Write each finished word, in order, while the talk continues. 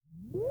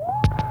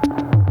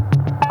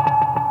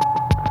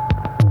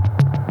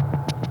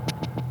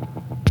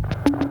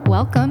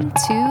Welcome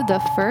to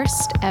the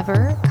first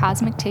ever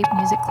Cosmic Tape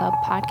Music Club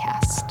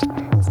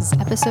podcast. This is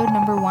episode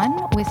number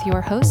 1 with your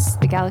hosts,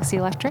 the Galaxy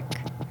Electric.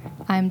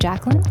 I'm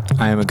Jacqueline.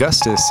 I am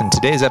Augustus, and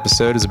today's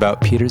episode is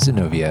about Peter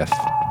Zinoviev.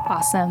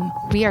 Awesome.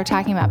 We are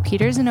talking about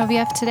Peter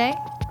Zinoviev today,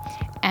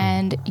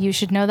 and you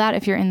should know that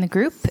if you're in the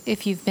group,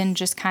 if you've been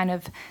just kind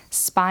of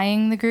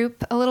spying the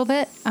group a little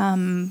bit.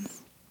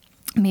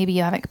 Maybe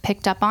you haven't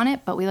picked up on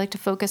it, but we like to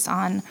focus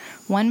on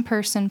one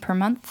person per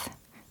month.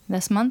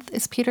 This month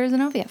is Peter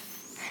Zinoviev.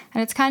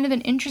 And it's kind of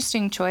an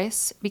interesting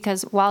choice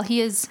because while he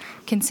is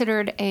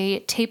considered a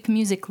tape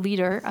music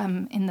leader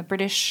in the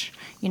British,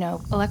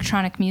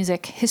 electronic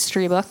music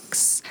history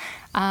books,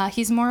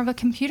 he's more of a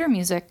computer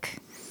music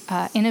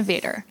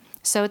innovator.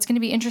 So it's going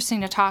to be interesting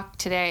to talk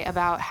today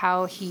about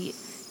how he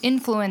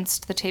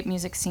influenced the tape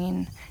music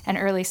scene and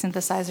early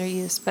synthesizer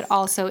use, but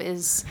also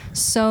is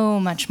so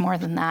much more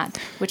than that,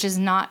 which is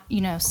not,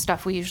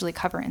 stuff we usually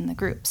cover in the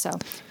group. So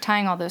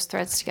tying all those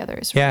threads together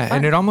is really fun.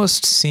 And it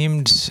almost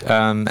seemed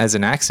as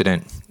an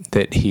accident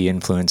that he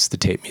influenced the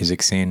tape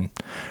music scene,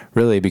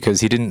 really,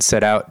 because he didn't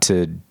set out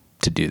to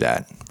do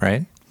that,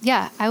 right?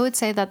 Yeah, I would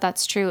say that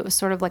that's true. It was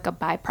sort of like a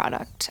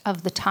byproduct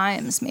of the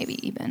times,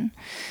 maybe even.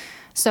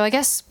 So I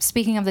guess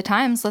speaking of the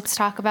times, let's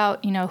talk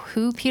about,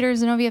 who Peter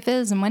Zinoviev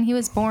is and when he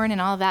was born and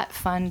all that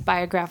fun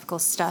biographical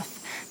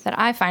stuff that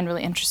I find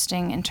really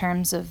interesting in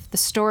terms of the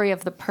story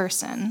of the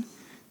person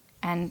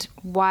and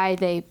why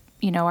they,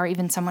 are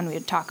even someone we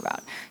would talk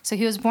about. So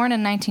he was born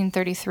in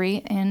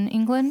 1933 in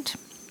England,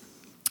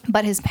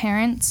 but his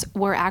parents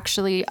were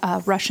actually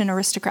Russian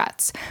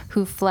aristocrats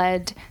who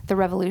fled the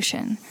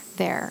revolution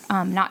there.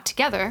 Not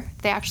together.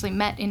 They actually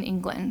met in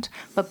England,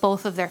 but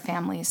both of their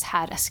families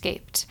had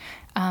escaped.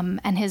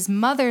 And his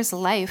mother's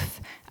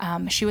life,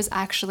 she was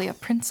actually a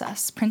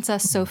princess,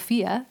 Princess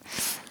Sophia.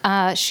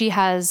 She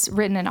has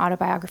written an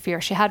autobiography,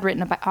 or she had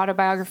written an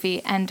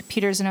autobiography, and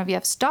Peter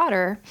Zinoviev's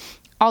daughter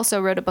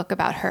also wrote a book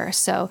about her.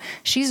 So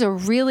she's a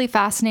really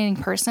fascinating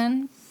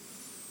person.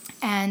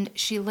 And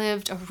she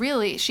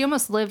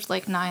almost lived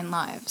like 9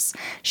 lives.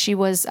 She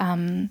was,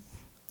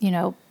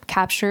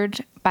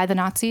 captured by the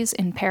Nazis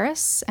in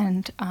Paris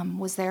and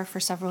was there for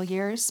several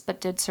years, but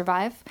did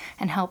survive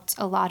and helped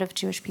a lot of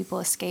Jewish people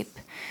escape.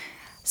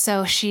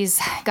 So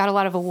she's got a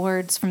lot of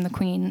awards from the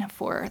Queen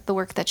for the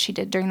work that she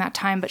did during that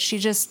time. But she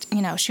just,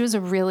 she was a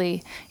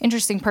really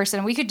interesting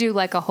person. We could do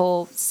like a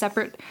whole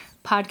separate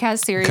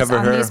podcast series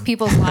on these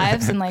people's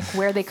lives and like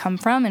where they come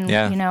from and,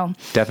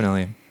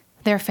 definitely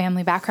their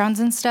family backgrounds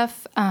and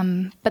stuff.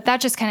 But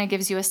that just kind of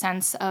gives you a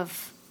sense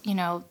of,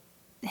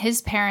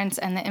 his parents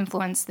and the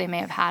influence they may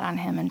have had on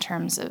him in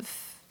terms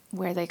of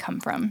where they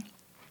come from.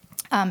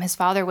 His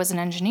father was an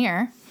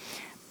engineer,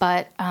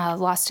 but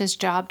lost his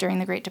job during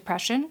the Great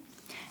Depression,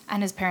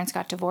 and his parents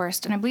got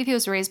divorced. And I believe he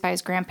was raised by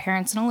his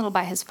grandparents and a little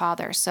by his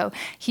father. So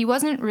he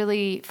wasn't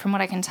really, from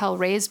what I can tell,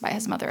 raised by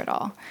his mother at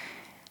all.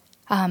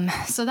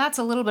 So that's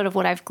a little bit of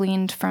what I've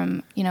gleaned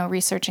from,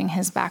 researching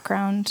his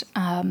background.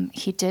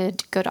 He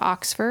did go to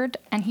Oxford,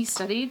 and he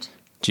studied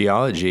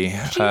geology.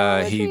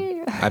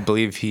 I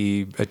believe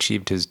he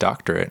achieved his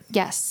doctorate.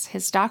 Yes,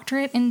 his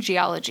doctorate in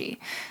geology.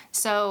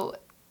 So,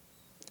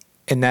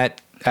 and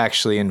that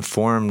actually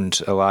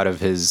informed a lot of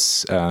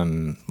his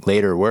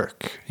later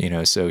work.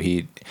 So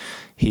he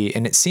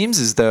and it seems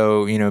as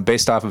though,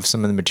 based off of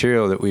some of the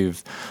material that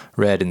we've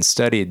read and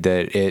studied,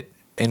 that it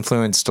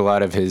influenced a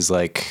lot of his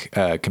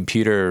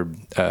computer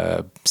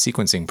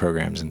sequencing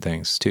programs and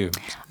things too.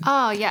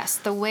 Oh yes,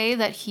 the way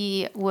that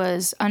he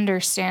was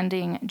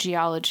understanding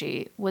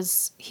geology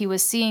was he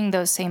was seeing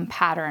those same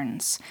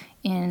patterns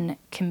in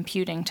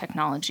computing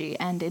technology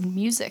and in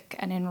music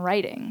and in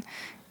writing.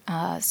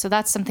 So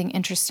that's something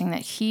interesting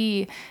that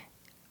he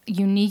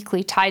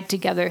uniquely tied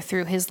together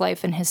through his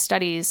life and his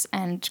studies,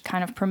 and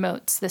kind of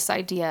promotes this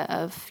idea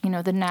of,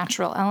 the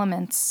natural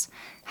elements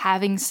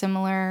having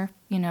similar,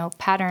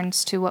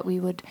 patterns to what we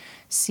would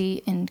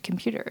see in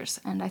computers.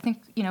 And I think,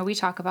 we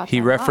talk about he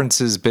that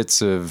references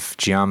bits of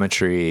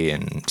geometry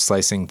and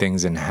slicing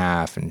things in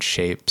half and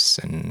shapes.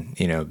 And,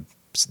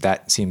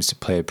 that seems to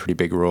play a pretty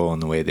big role in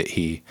the way that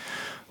he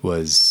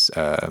was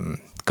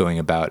going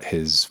about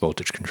his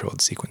voltage controlled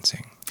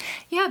sequencing.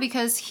 Yeah,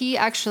 because he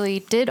actually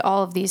did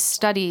all of these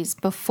studies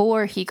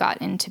before he got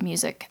into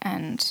music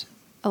and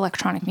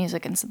electronic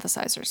music and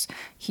synthesizers.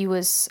 He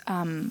was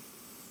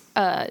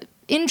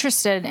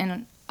interested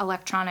in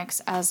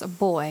electronics as a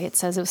boy. It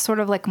says it was sort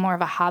of like more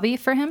of a hobby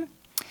for him.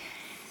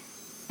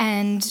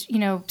 And,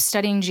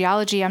 studying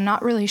geology, I'm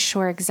not really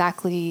sure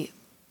exactly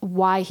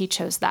why he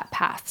chose that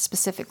path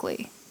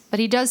specifically. But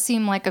he does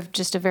seem like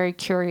just a very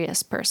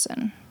curious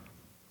person.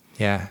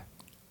 Yeah.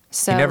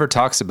 So, he never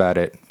talks about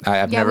it.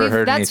 I've never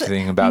heard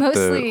anything about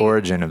the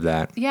origin of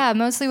that. Yeah,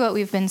 mostly what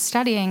we've been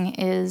studying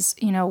is,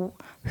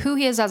 who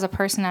he is as a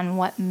person and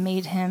what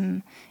made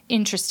him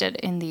interested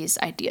in these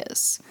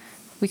ideas.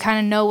 We kind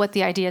of know what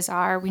the ideas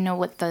are. We know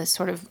what the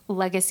sort of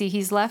legacy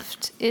he's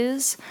left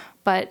is,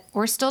 but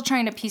we're still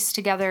trying to piece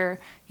together,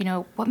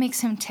 what makes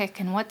him tick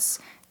and what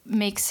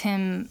makes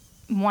him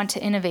want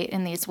to innovate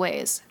in these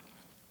ways.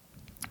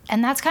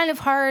 And that's kind of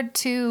hard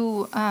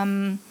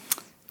to,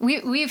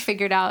 we've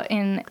figured out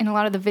in a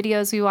lot of the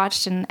videos we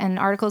watched and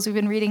articles we've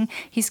been reading,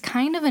 he's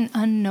kind of an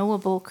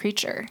unknowable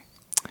creature.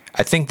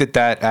 I think that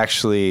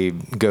actually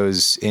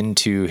goes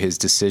into his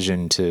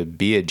decision to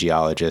be a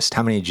geologist.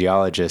 How many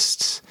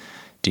geologists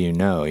do you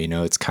know? You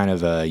know, it's kind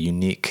of a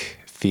unique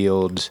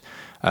field,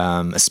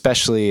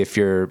 especially if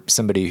you're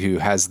somebody who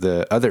has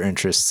the other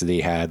interests that he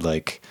had,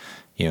 like,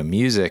 you know,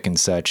 music and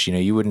such. You know,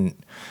 you wouldn't.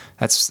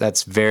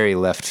 That's very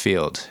left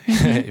field for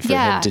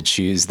him to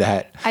choose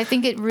that. I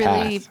think it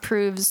really path.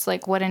 proves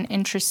like what an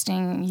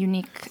interesting,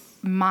 unique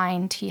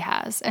mind he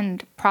has,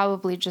 and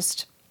probably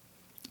just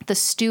the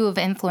stew of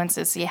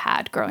influences he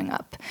had growing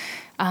up.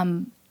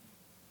 You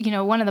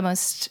know, one of the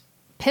most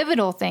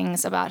pivotal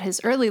things about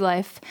his early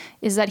life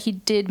is that he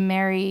did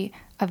marry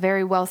a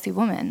very wealthy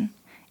woman,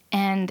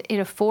 and it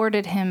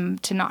afforded him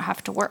to not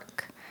have to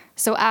work.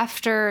 So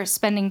after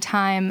spending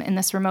time in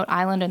this remote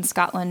island in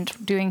Scotland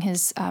doing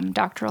his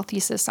doctoral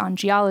thesis on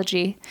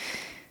geology,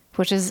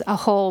 which is a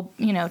whole,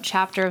 you know,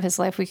 chapter of his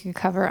life we could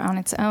cover on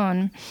its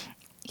own,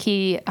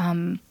 he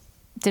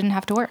didn't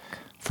have to work.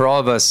 For all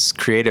of us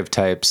creative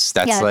types,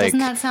 that's like, doesn't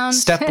that sound...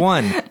 step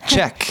one,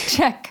 check.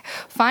 Check.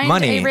 Find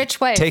Money, a rich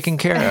wife. taken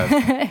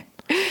care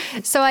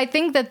of. So I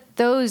think that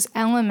those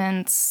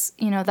elements,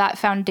 you know, that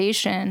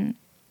foundation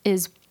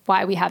is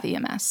why we have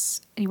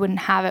EMS. You wouldn't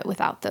have it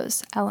without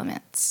those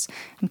elements.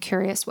 I'm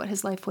curious what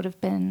his life would have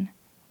been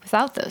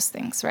without those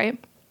things,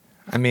 right?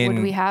 I mean,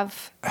 would we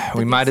have...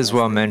 We might as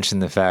well mention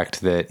the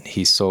fact that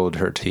he sold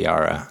her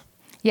tiara.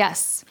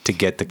 Yes. To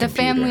get the computer. The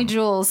family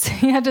jewels.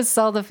 He had to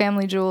sell the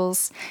family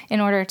jewels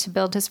in order to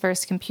build his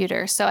first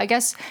computer. So I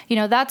guess, you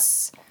know,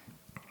 that's,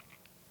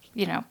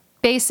 you know,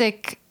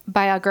 basic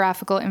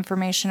biographical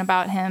information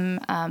about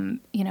him.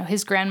 You know,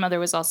 his grandmother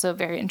was also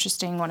very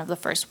interesting, one of the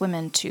first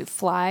women to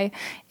fly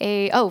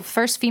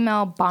first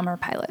female bomber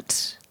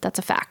pilot. That's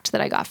a fact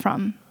that I got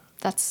from,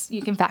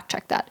 you can fact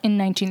check that, in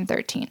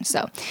 1913.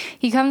 So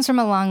he comes from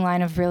a long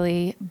line of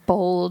really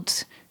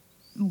bold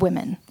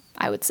women,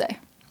 I would say.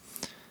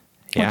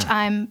 Yeah. Which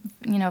I'm,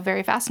 you know,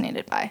 very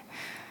fascinated by.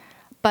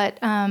 But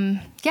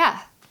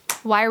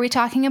why are we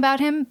talking about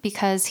him?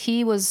 Because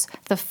he was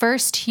the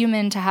first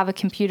human to have a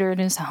computer in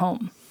his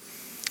home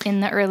in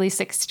the early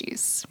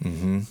 60s.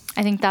 Mm-hmm.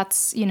 I think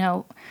that's, you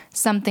know,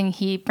 something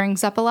he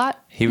brings up a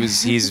lot.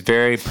 He's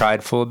very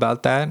prideful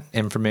about that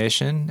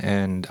information,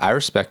 and I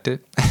respect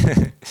it.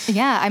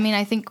 Yeah, I mean,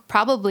 I think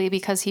probably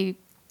because he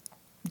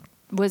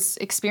was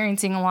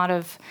experiencing a lot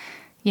of,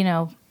 you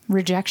know,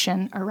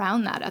 rejection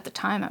around that at the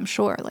time, I'm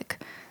sure. Like,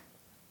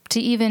 to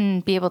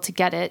even be able to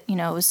get it, you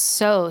know, it was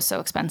so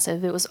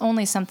expensive. It was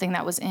only something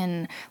that was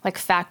in like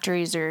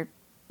factories or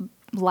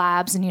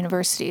labs and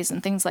universities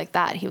and things like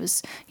that. He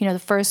was, you know, the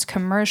first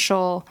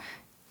commercial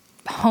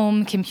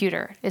home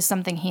computer is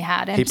something he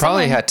had. And he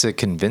probably had to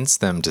convince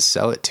them to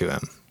sell it to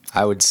him.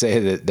 I would say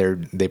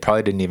that they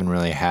probably didn't even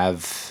really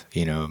have,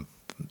 you know,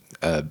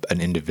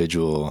 an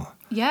individual.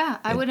 Yeah,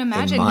 I would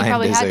imagine he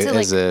probably had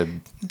to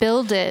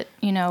build it,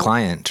 you know,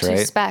 client, right?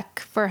 To spec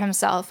for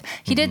himself.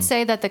 He did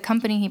say that the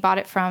company he bought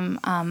it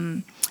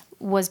from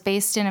was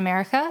based in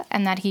America,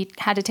 and that he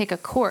had to take a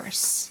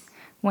course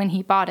when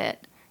he bought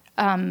it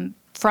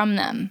from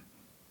them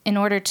in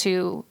order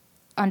to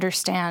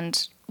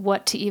understand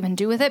what to even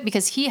do with it,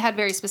 because he had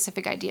very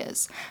specific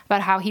ideas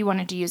about how he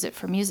wanted to use it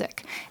for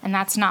music, and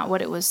that's not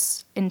what it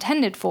was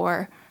intended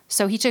for.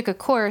 So he took a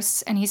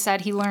course, and he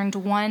said he learned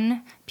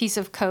one piece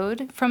of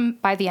code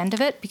by the end of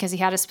it, because he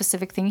had a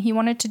specific thing he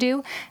wanted to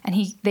do, and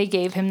they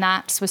gave him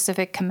that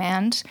specific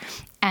command,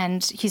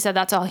 and he said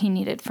that's all he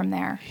needed from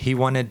there. He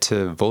wanted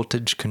to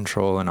voltage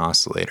control an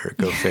oscillator.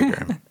 Go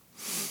figure.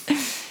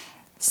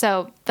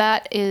 So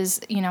that is,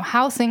 you know,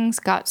 how things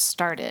got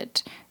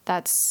started.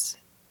 That's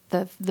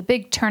the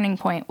big turning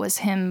point was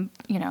him,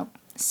 you know,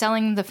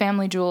 selling the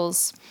family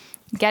jewels,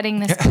 getting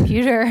this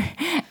computer,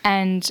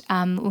 and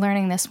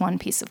learning this one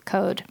piece of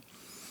code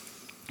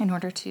in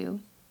order to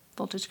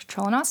voltage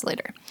control an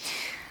oscillator.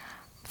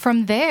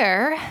 From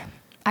there,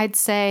 I'd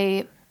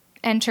say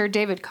enter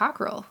David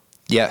Cockerell.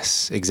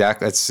 Yes,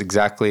 exactly. That's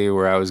exactly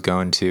where I was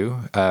going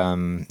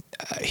to.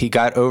 He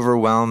got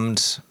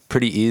overwhelmed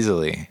pretty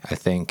easily, I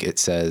think it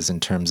says, in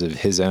terms of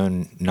his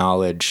own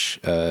knowledge,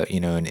 you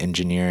know, in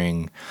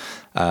engineering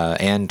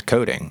and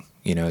coding.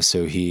 You know,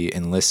 so he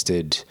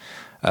enlisted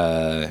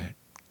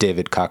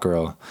David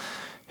Cockerell,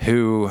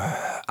 who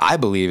I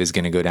believe is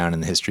going to go down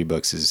in the history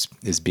books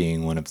as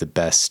being one of the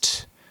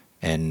best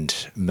and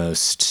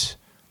most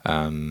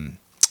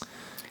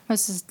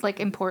like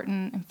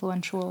important,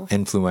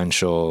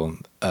 influential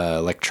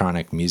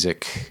electronic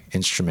music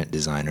instrument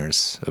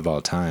designers of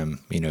all time.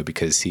 You know,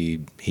 because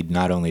he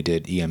not only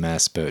did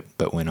EMS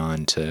but went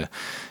on to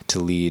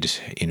lead,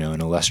 you know,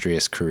 an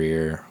illustrious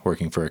career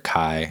working for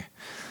Akai,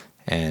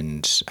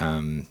 and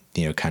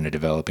you know, kind of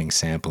developing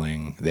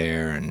sampling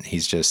there. And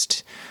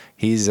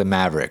he's a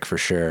maverick for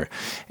sure.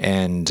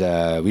 And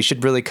we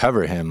should really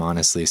cover him,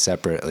 honestly,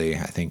 separately.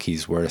 I think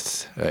he's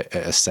worth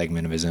a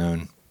segment of his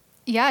own.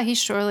 Yeah, he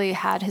surely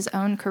had his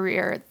own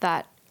career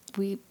that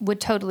we would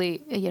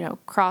totally,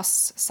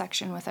 cross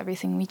section with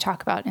everything we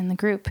talk about in the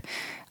group.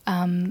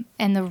 And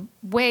the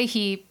way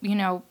he,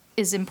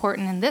 is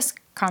important in this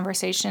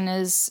conversation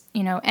is,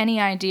 any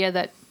idea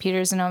that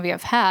Peter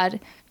Zinoviev had,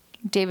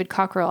 David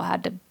Cockrell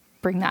had to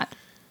bring that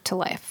to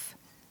life.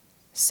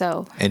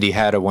 So, and he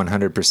had a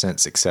 100%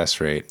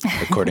 success rate,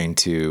 according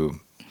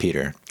to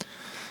Peter.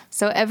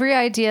 So every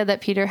idea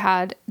that Peter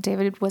had,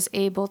 David was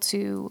able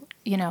to,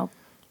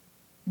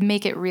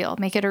 make it real,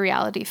 make it a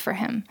reality for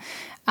him.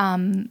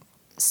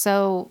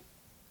 So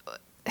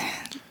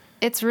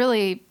it's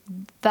really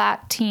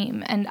that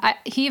team. And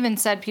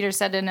Peter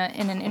said in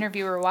an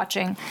interview we were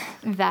watching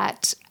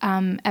that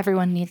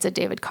everyone needs a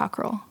David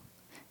Cockrell.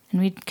 And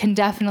we can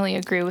definitely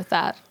agree with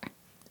that.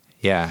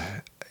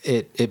 Yeah.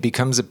 It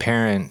becomes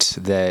apparent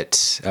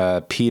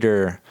that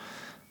Peter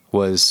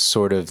was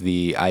sort of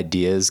the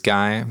ideas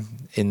guy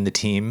in the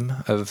team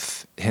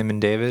of him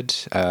and David.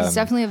 He's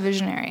definitely a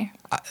visionary.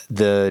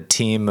 The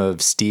team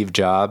of Steve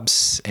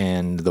Jobs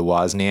and the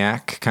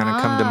Wozniak kind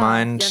of come to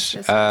mind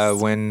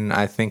yes. When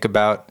I think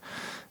about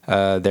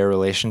their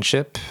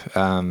relationship.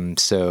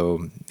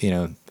 So,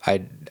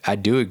 I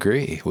do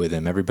agree with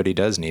him. Everybody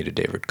does need a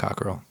David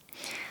Cockrell.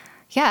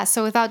 Yeah,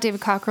 so without David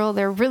Cockrell,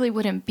 there really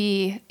wouldn't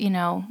be,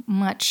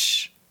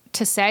 much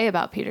to say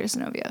about Peter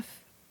Zinoviev.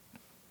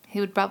 He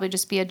would probably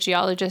just be a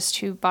geologist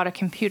who bought a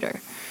computer.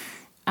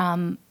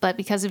 But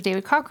because of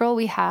David Cockrell,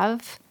 we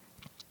have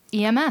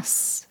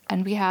EMS,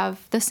 and we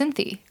have the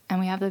Synthi,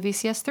 and we have the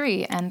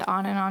VCS3, and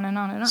on and on and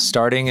on and on.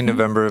 Starting in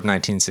November of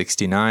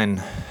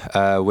 1969,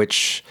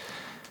 which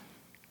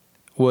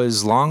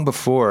was long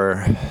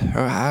before,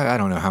 or I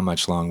don't know how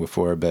much long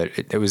before, but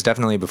it was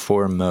definitely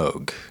before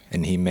Moog,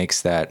 and he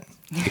makes that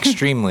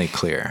extremely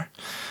clear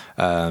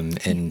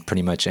in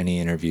pretty much any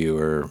interview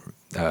or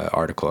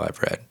article I've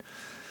read.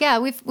 Yeah,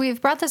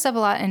 we've brought this up a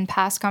lot in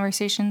past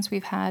conversations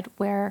we've had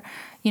where,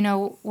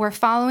 we're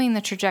following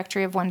the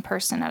trajectory of one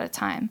person at a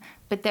time,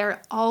 but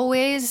they're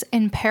always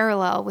in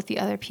parallel with the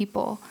other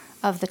people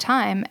of the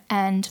time.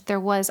 And there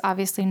was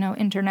obviously no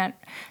internet.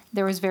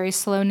 There was very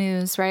slow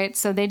news, right?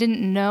 So they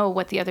didn't know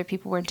what the other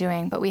people were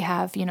doing. But we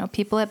have,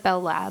 people at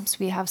Bell Labs.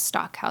 We have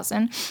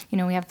Stockhausen.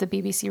 We have the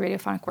BBC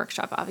Radiophonic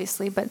Workshop,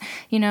 obviously. But,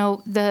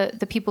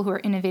 the people who are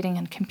innovating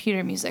in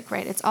computer music,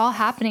 right? It's all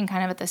happening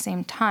kind of at the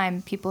same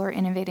time. People are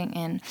innovating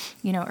in,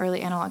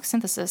 early analog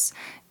synthesis.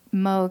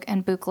 Moog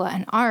and Buchla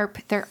and ARP,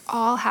 they're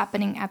all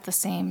happening at the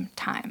same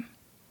time.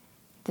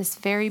 This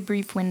very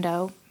brief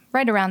window,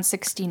 right around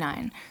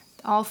 69.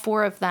 All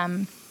four of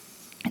them,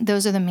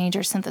 those are the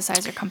major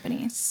synthesizer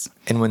companies.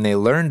 And when they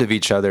learned of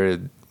each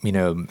other,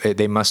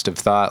 they must have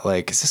thought,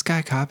 like, is this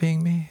guy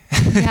copying me?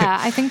 Yeah,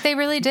 I think they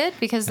really did,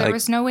 because there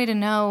was no way to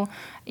know,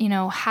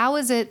 how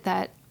is it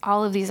that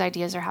all of these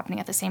ideas are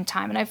happening at the same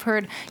time? And I've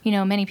heard,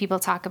 many people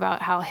talk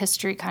about how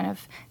history kind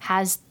of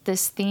has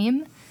this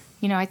theme.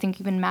 I think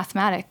even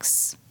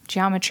mathematics,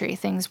 geometry,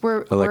 things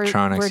were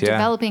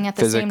developing at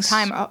the Physics,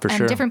 same time and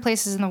sure. different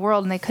places in the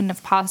world, and they couldn't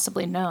have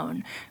possibly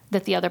known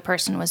that the other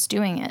person was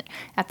doing it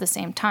at the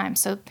same time.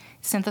 So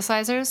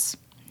synthesizers,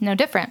 no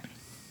different.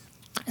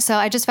 So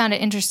I just found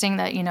it interesting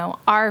that,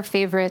 our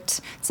favorite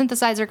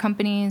synthesizer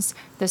companies,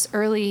 this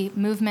early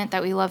movement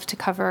that we love to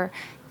cover,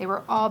 they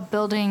were all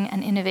building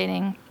and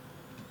innovating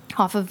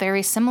off of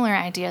very similar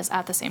ideas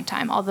at the same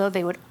time, although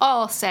they would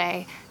all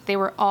say they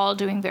were all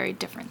doing very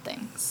different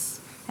things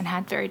and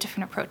had very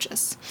different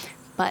approaches.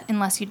 But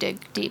unless you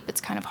dig deep,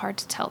 it's kind of hard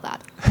to tell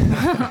that.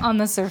 On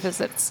the surface,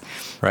 it's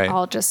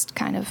all just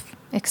kind of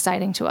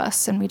exciting to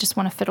us, and we just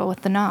want to fiddle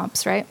with the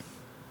knobs, right?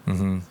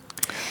 Mm-hmm.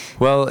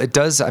 Well, it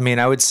does. I mean,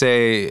 I would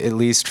say, at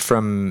least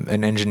from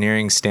an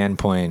engineering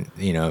standpoint,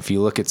 if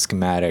you look at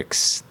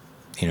schematics,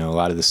 a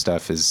lot of the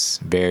stuff is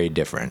very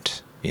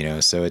different.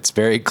 So it's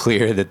very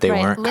clear that they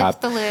weren't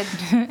lift the lid.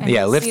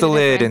 Lift the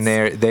lid, and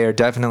they are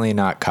definitely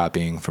not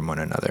copying from one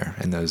another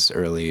in those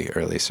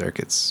early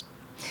circuits.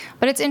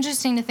 But it's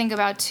interesting to think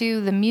about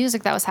too the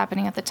music that was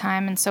happening at the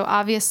time, and so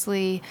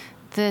obviously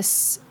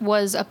this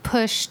was a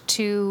push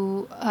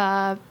to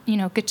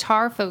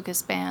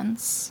guitar-focused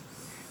bands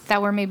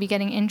that were maybe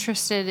getting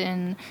interested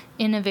in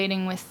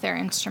innovating with their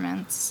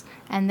instruments.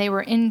 And they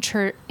were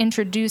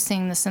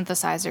introducing the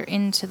synthesizer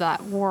into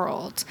that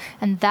world.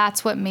 And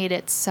that's what made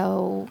it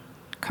so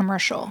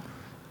commercial.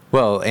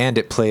 Well, and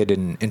it played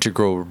an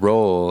integral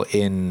role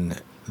in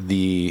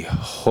the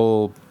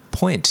whole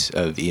point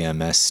of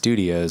EMS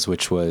Studios,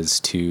 which was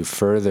to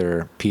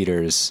further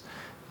Peter's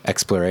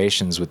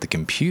explorations with the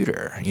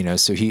computer.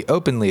 So he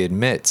openly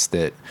admits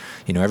that,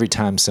 every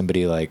time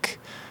somebody like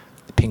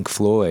Pink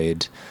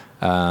Floyd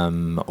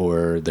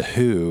or The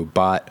Who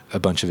bought a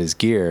bunch of his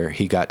gear,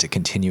 he got to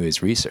continue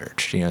his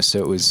research. So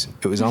it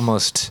was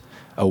almost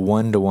a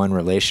one-to-one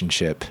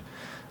relationship.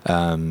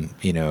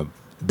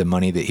 The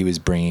money that he was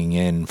bringing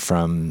in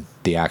from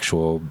the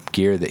actual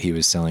gear that he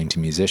was selling to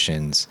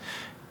musicians,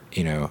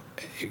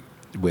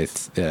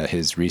 with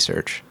his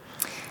research.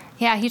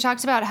 Yeah, he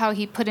talked about how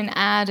he put an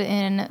ad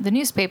in the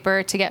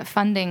newspaper to get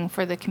funding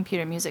for the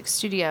computer music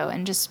studio,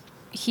 and just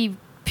he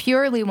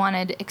purely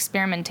wanted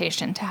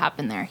experimentation to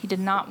happen there. He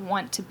did not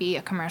want to be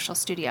a commercial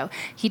studio.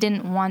 He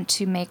didn't want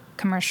to make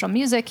commercial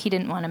music. He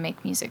didn't want to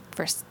make music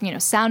for,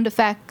 sound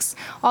effects,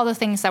 all the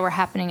things that were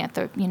happening at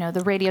the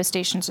radio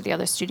stations or the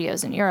other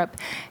studios in Europe.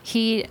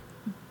 He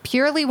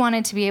purely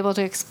wanted to be able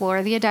to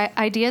explore the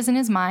ideas in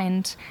his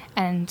mind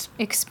and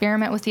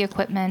experiment with the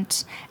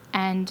equipment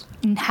and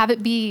have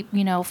it be,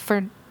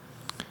 for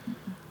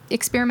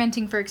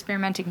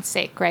experimenting's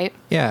sake, right?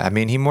 Yeah, I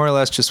mean, he more or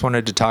less just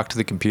wanted to talk to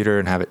the computer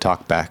and have it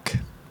talk back.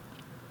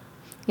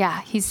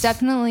 Yeah, he's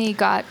definitely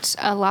got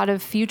a lot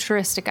of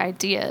futuristic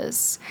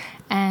ideas.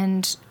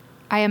 And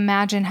I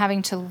imagine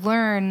having to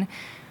learn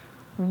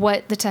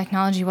what the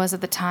technology was at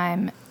the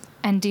time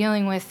and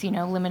dealing with,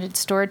 limited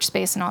storage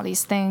space and all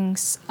these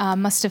things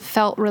must have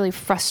felt really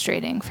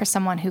frustrating for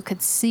someone who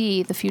could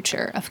see the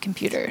future of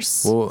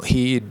computers. Well,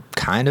 he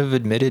kind of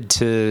admitted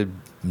to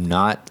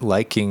not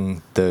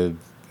liking the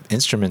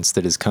instruments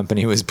that his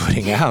company was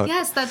putting out.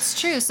 Yes, that's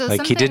true. So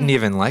he didn't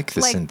even like the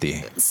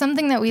Synthie.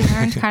 Something that we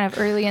learned kind of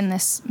early in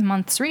this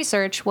month's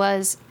research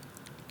was,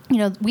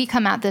 we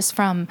come at this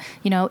from,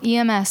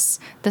 EMS,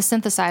 the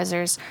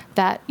synthesizers,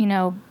 that,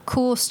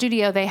 cool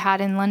studio they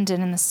had in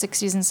London in the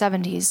 60s and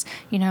 70s,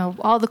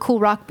 all the cool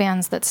rock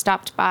bands that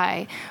stopped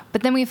by.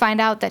 But then we find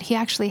out that he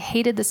actually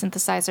hated the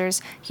synthesizers.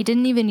 He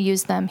didn't even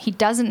use them. He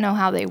doesn't know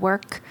how they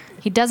work.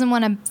 He doesn't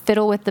want to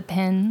fiddle with the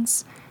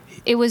pins.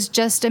 It was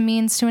just a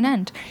means to an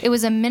end. It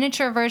was a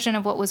miniature version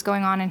of what was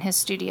going on in his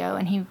studio,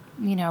 and he,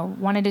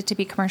 wanted it to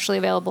be commercially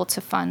available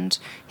to fund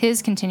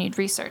his continued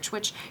research,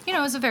 which,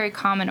 is a very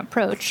common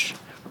approach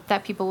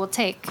that people will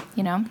take,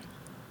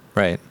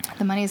 Right.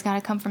 The money's got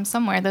to come from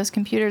somewhere. Those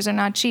computers are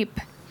not cheap.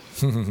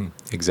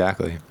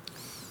 Exactly.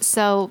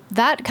 So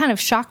that kind of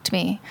shocked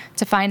me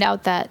to find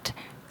out that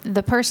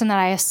the person that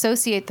I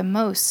associate the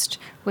most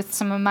with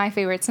some of my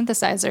favorite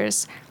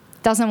synthesizers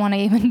doesn't want to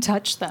even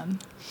touch them.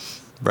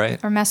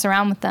 Right. Or mess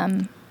around with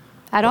them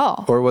at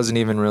all. Or wasn't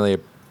even really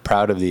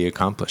proud of the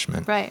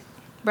accomplishment. Right.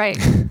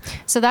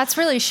 So that's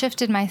really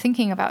shifted my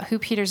thinking about who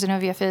Peter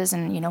Zinoviev is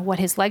and, what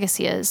his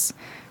legacy is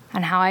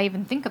and how I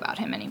even think about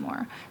him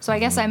anymore. So I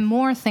guess I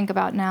more think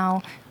about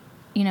now,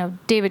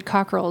 David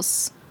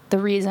Cockerell's the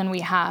reason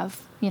we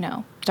have,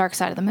 Dark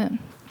Side of the Moon,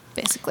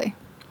 basically.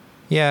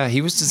 Yeah,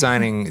 he was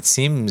designing, it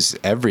seems,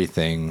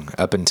 everything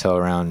up until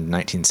around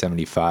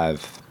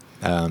 1975.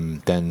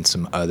 Then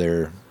some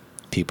other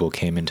people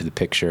came into the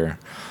picture.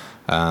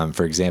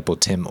 For example,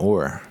 Tim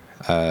Orr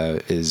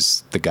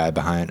is the guy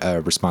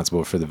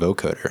responsible for the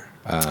vocoder.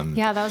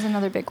 Yeah, that was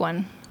another big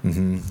one.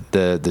 Mm-hmm.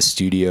 The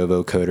Studio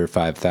Vocoder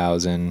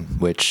 5000,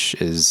 which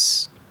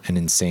is an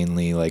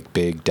insanely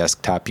big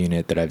desktop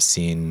unit that I've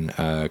seen.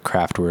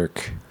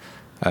 Kraftwerk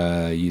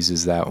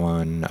uses that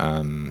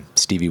one.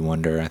 Stevie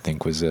Wonder, I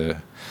think, was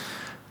a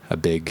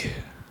big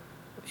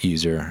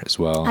user as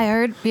well. I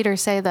heard Peter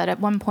say that at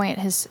one point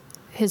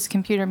his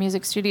computer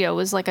music studio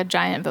was like a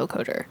giant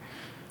vocoder.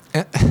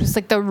 Just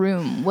like the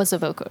room was a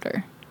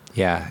vocoder.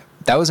 Yeah.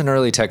 That was an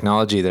early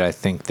technology that I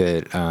think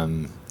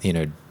that,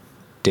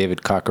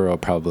 David Cockerell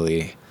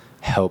probably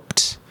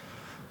helped,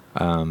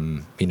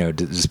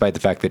 despite the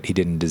fact that he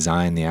didn't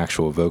design the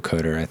actual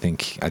vocoder. I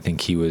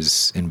think he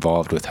was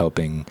involved with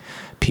helping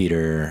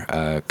Peter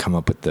come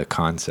up with the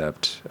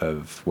concept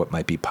of what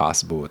might be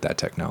possible with that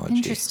technology.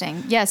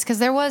 Interesting. Yes, because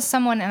there was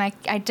someone, and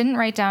I didn't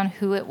write down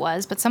who it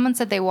was, but someone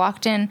said they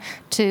walked in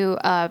to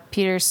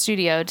Peter's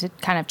studio to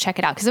kind of check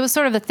it out. Because it was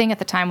sort of a thing at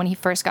the time when he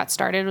first got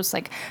started. It was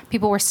like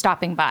people were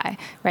stopping by,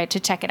 right, to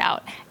check it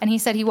out. And he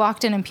said he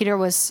walked in and Peter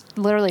was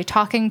literally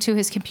talking to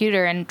his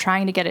computer and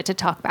trying to get it to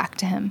talk back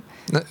to him.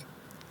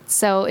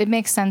 So it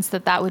makes sense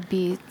that would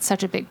be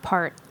such a big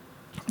part.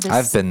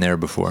 I've been there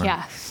before.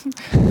 Yeah.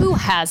 Who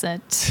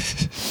hasn't?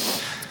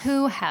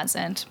 Who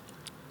hasn't?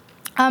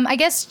 I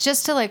guess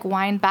just to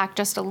wind back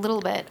just a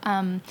little bit,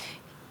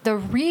 the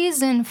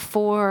reason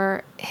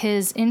for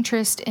his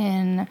interest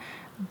in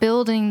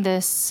building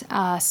this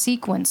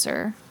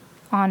sequencer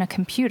on a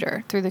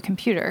computer, through the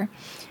computer,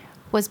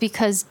 was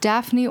because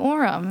Daphne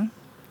Oram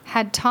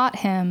had taught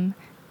him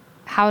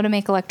how to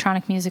make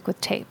electronic music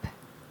with tape.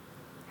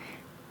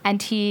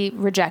 And he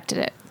rejected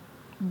it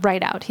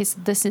right out.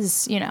 This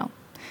is,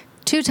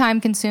 too time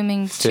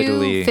consuming,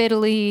 too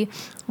fiddly.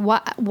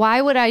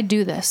 Why would I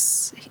do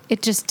this?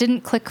 It just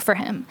didn't click for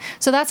him.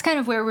 So that's kind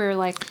of where we were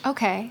like,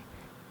 okay,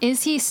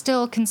 is he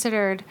still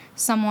considered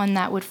someone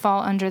that would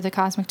fall under the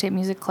Cosmic Tape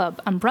Music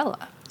Club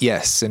umbrella?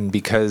 Yes, and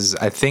because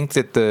I think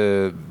that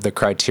the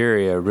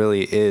criteria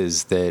really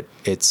is that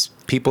it's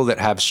people that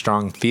have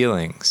strong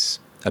feelings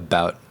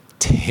about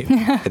tape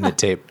in the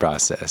tape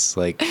process.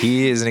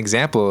 He is an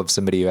example of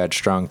somebody who had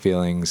strong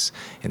feelings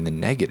in the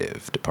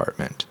negative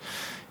department.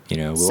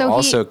 We'll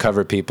also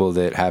cover people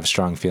that have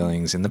strong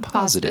feelings in the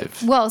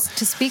positive. Well,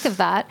 to speak of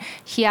that,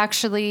 he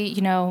actually,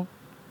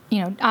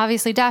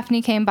 obviously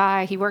Daphne came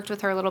by, he worked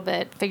with her a little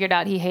bit, figured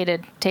out he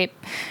hated tape,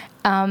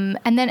 and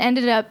then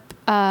ended up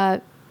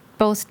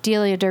both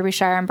Delia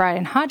Derbyshire and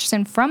Brian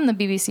Hodgson from the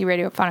BBC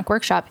Radiophonic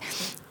Workshop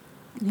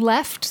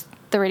left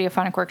the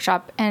Radiophonic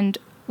Workshop and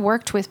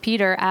worked with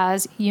Peter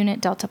as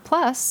Unit Delta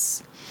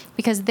Plus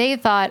because they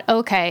thought,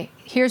 okay,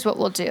 here's what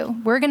we'll do.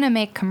 We're going to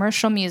make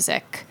commercial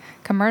music,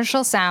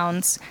 commercial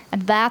sounds,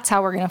 and that's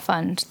how we're going to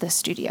fund the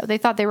studio. They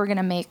thought they were going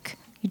to make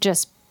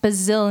just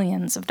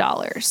bazillions of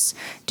dollars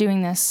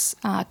doing this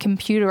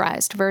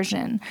computerized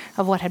version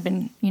of what had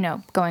been,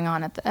 going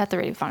on at the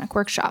Radiophonic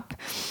Workshop.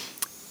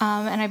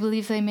 And I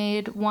believe they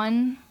made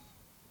one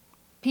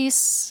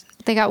piece.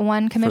 They got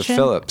one commission.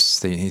 For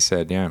Philips, he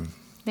said, yeah.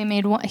 They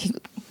made one.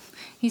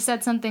 He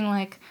said something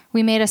like,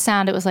 we made a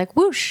sound. It was like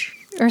whoosh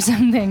or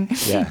something.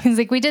 Yeah. He's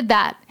like, we did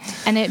that.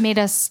 And it made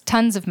us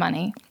tons of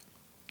money.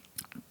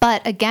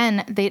 But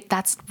again,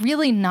 that's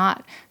really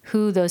not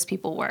who those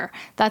people were.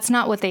 That's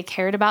not what they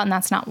cared about, and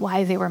that's not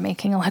why they were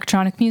making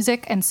electronic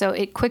music. And so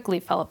it quickly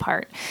fell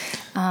apart.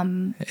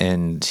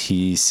 And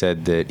he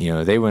said that,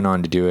 they went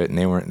on to do it, and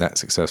they weren't that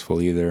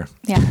successful either.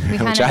 Yeah,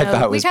 which I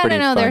thought was pretty funny. We kind of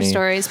know their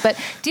stories. But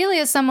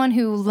Delia is someone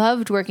who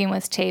loved working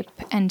with tape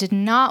and did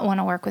not want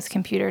to work with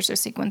computers or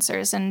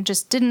sequencers, and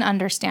just didn't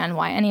understand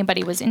why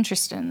anybody was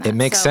interested in that. It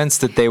makes sense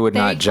that they would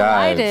not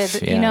jive.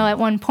 Collided, yeah. At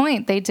one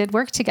point they did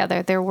work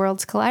together. Their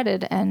worlds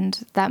collided,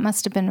 and that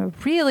must have been a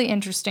really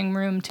interesting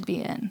room to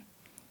be in.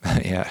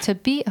 Yeah. To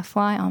be a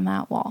fly on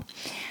that wall.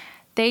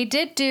 They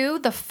did do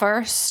the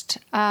first,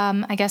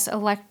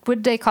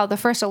 would they call it the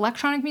first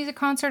electronic music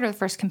concert or the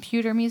first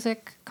computer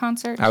music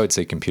concert? I would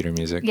say computer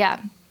music.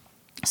 Yeah.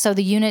 So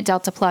the Unit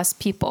Delta Plus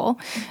people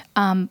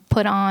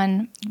put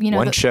on,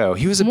 one show.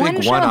 He was a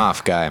big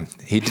one-off guy.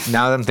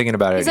 Now that I'm thinking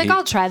about He's like,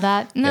 I'll try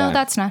that. No,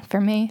 that's not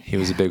for me. He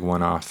was a big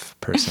one-off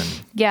person.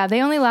 Yeah,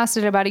 they only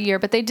lasted about a year,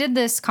 but they did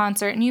this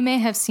concert, and you may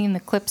have seen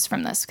the clips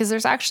from this because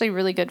there's actually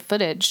really good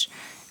footage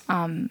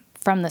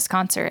from this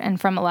concert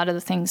and from a lot of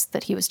the things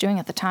that he was doing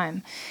at the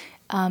time.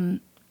 And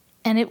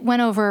it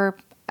went over,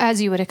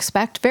 as you would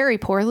expect, very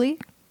poorly.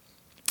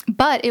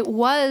 But it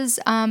was,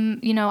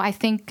 I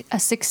think a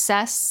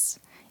success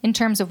in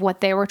terms of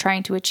what they were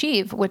trying to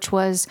achieve, which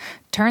was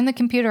turn the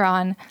computer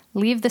on,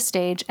 leave the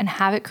stage, and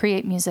have it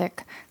create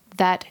music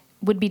that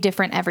would be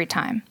different every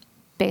time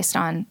based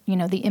on,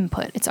 the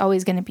input. It's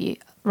always going to be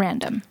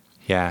random.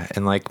 Yeah,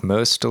 and like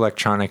most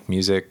electronic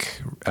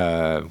music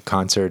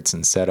concerts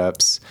and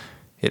setups,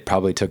 it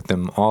probably took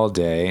them all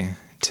day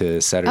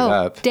to set it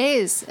up.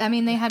 Days. I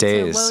mean, they had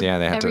to load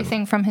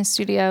everything from his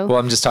studio. Well,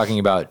 I'm just talking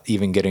about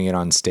even getting it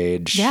on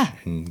stage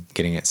and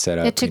getting it set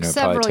up. It took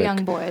several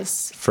young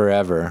boys.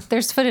 Forever.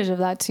 There's footage of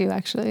that too,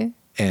 actually.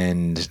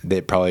 And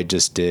they probably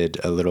just did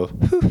a little...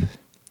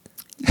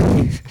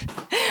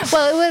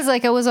 Well,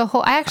 it was a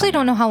whole... I actually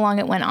don't know how long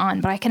it went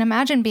on, but I can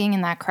imagine being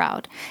in that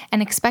crowd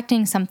and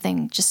expecting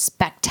something just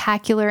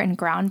spectacular and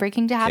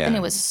groundbreaking to happen. Yeah.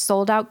 It was a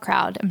sold-out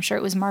crowd. I'm sure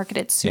it was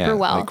marketed super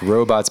well. Like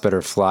robots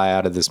better fly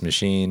out of this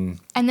machine.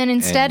 And then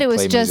instead it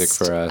was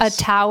just a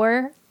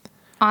tower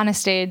on a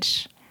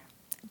stage.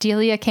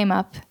 Delia came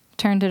up,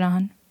 turned it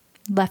on,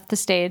 left the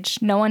stage.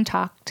 No one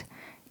talked.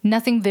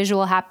 Nothing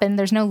visual happened.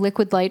 There's no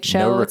liquid light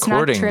show. No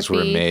recordings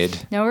were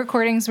made. No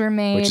recordings were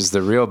made. Which is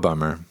the real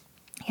bummer.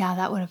 Yeah,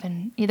 that would have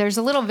been... There's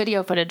a little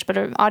video footage, but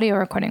an audio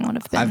recording would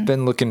have been... I've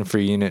been looking for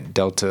Unit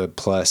Delta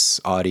Plus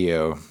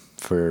audio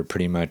for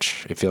pretty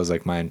much, it feels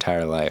like my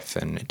entire life,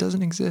 and it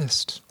doesn't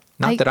exist.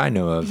 Not that I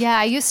know of. Yeah,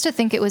 I used to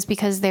think it was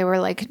because they were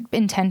like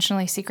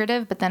intentionally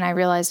secretive, but then I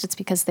realized it's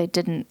because they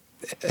didn't...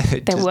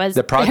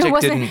 The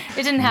project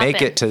didn't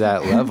make it to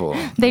that level.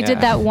 They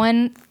did that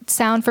one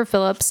sound for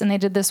Philips, and they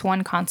did this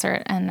one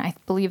concert, and I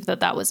believe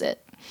that was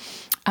it.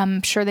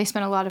 I'm sure they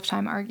spent a lot of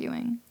time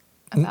arguing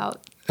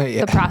about...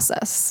 the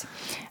process.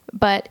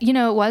 But,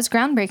 it was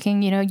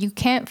groundbreaking. You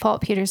can't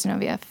fault Peter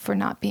Zinoviev for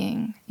not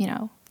being,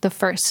 the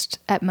first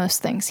at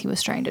most things he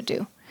was trying to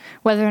do.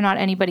 Whether or not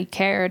anybody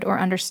cared or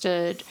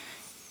understood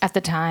at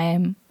the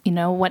time,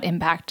 what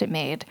impact it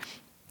made.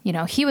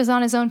 He was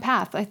on his own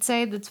path. I'd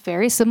say that's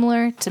very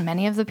similar to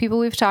many of the people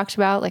we've talked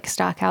about, like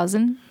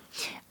Stockhausen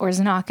or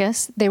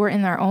Xenakis. They were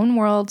in their own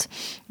world.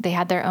 They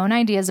had their own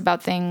ideas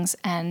about things,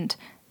 and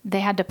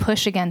they had to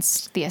push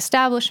against the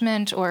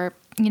establishment or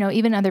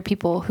even other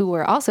people who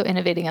were also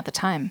innovating at the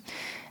time,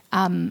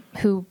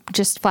 who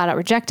just flat out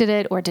rejected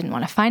it or didn't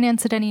want to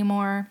finance it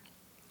anymore.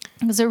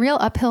 It was a real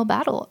uphill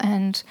battle.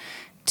 And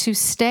to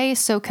stay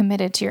so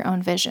committed to your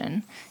own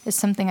vision is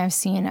something I've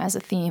seen as a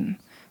theme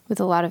with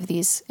a lot of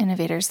these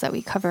innovators that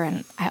we cover.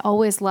 And I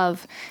always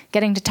love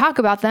getting to talk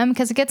about them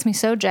because it gets me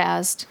so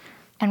jazzed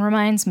and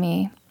reminds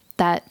me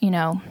that,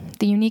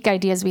 the unique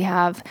ideas we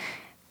have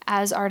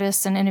as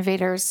artists and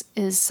innovators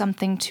is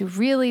something to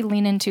really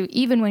lean into,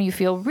 even when you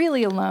feel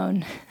really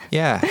alone.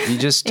 Yeah, you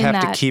just have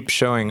to keep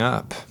showing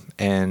up.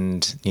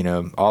 And,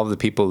 all of the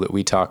people that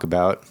we talk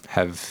about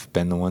have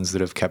been the ones that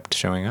have kept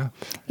showing up.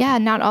 Yeah,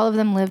 not all of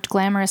them lived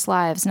glamorous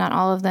lives. Not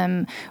all of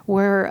them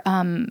were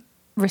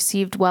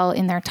received well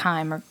in their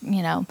time. Or,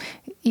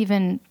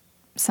 even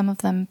some of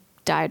them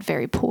died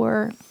very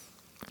poor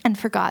and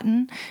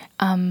forgotten.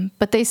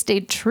 But they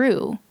stayed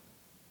true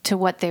to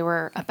what they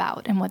were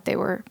about and what they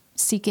were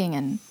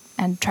seeking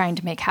and trying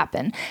to make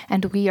happen.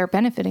 And we are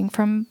benefiting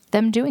from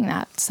them doing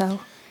that. So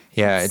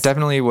yeah, it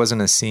definitely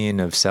wasn't a scene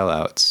of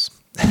sellouts.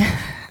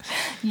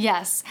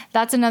 Yes,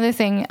 that's another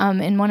thing.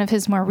 In one of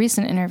his more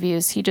recent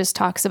interviews, he just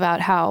talks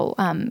about how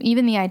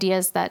even the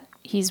ideas that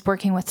he's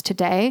working with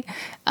today,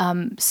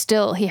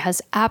 still he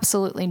has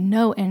absolutely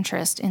no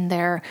interest in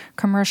their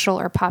commercial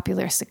or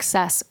popular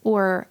success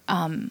or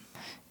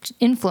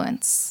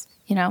influence,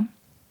 you know?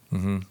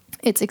 Mm-hmm.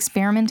 It's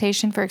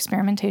experimentation for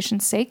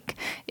experimentation's sake.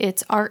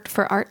 It's art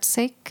for art's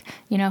sake.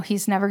 You know,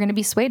 he's never going to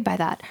be swayed by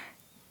that.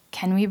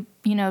 Can we,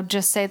 you know,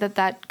 just say that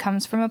that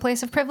comes from a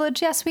place of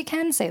privilege? Yes, we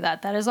can say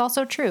that. That is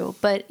also true.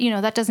 But, you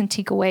know, that doesn't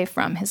take away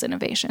from his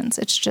innovations.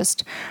 It's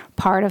just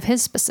part of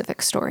his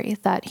specific story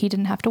that he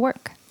didn't have to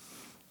work.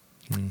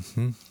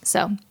 Mm-hmm.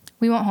 So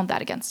we won't hold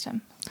that against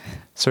him.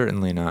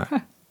 Certainly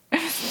not.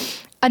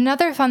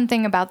 Another fun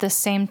thing about this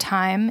same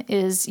time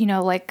is, you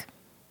know, like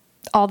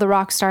all the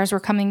rock stars were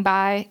coming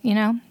by, you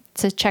know,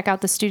 to check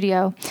out the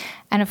studio.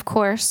 And of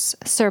course,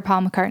 Sir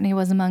Paul McCartney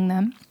was among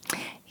them.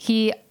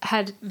 He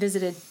had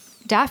visited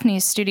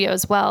Daphne's studio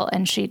as well,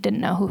 and she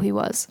didn't know who he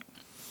was.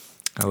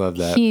 I love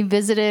that. He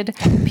visited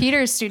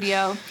Peter's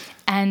studio,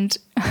 and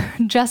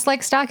just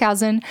like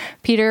Stockhausen,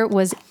 Peter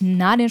was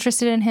not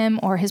interested in him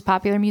or his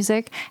popular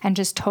music and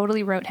just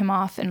totally wrote him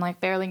off and like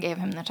barely gave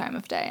him the time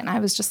of day. And I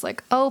was just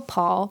like, oh,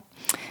 Paul,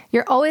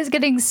 you're always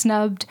getting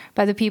snubbed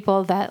by the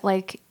people that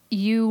like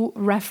you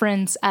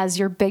reference as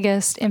your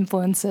biggest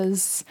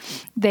influences.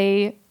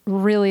 They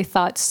really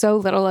thought so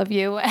little of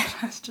you. And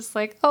I was just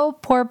like, oh,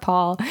 poor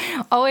Paul,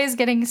 always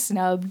getting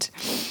snubbed.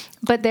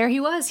 But there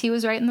he was. He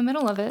was right in the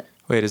middle of it.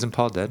 Wait, isn't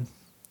Paul dead?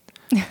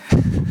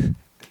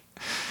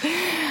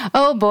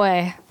 Oh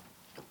boy.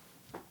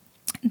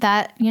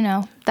 That, you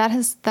know, that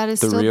is The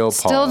still, real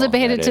still Paul,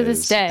 debated that to this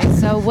is. day.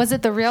 So was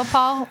it the real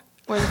Paul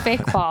or the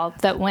fake Paul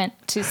that went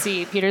to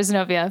see Peter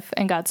Zinoviev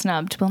and got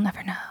snubbed? We'll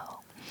never know.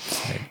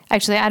 Right.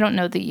 Actually, I don't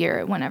know the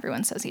year when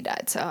everyone says he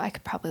died, so I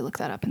could probably look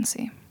that up and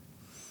see.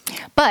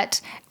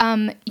 But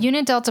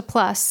Unit Delta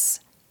Plus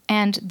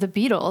and the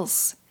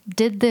Beatles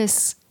did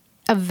this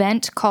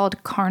event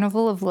called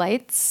Carnival of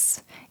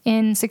Lights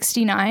in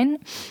 '69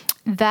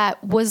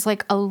 that was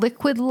like a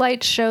liquid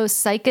light show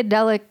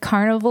psychedelic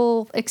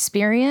carnival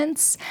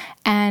experience.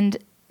 And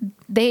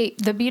the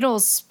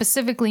Beatles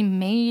specifically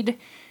made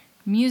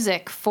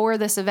music for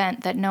this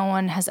event that no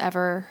one has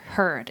ever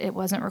heard. It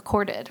wasn't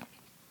recorded.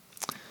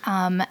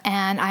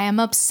 And I am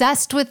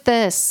obsessed with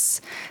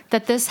this,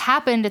 that this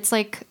happened. It's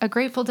like a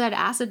Grateful Dead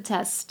acid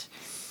test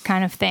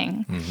kind of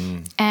thing. Mm-hmm.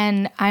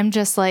 And I'm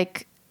just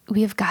like,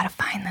 we have got to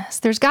find this.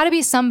 There's got to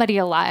be somebody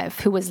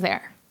alive who was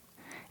there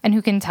and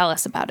who can tell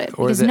us about it.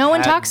 Or because no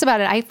one talks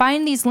about it. I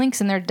find these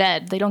links and they're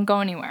dead. They don't go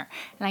anywhere.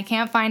 And I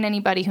can't find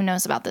anybody who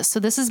knows about this. So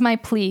this is my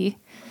plea.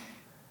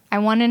 I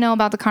want to know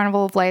about the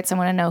Carnival of Lights. I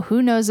want to know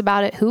who knows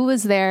about it, who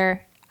was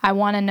there. I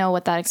want to know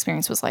what that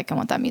experience was like and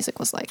what that music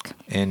was like.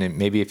 And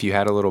maybe if you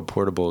had a little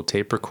portable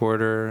tape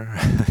recorder.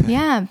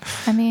 Yeah,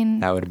 I mean,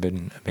 that would have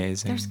been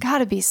amazing. There's got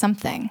to be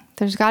something.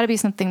 There's got to be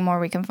something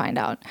more we can find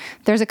out.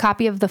 There's a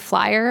copy of The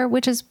Flyer,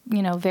 which is,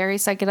 you know, very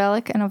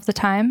psychedelic and of the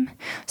time.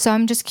 So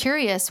I'm just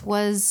curious,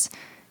 was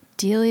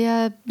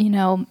Delia, you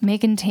know,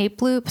 making tape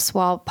loops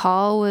while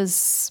Paul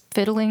was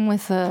fiddling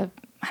with I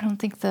don't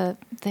think they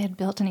had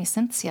built any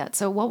synths yet.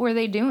 So what were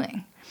they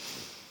doing?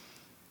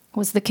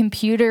 Was the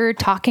computer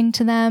talking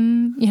to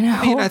them? You know,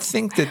 I mean, I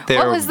think that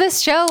what was this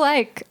show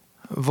like?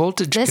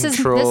 Voltage this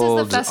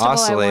controlled is the festival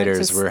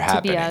oscillators were to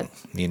happening. be at.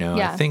 You know,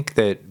 Yeah. I think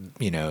that,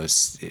 you know,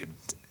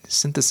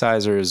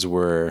 synthesizers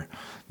were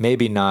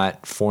maybe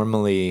not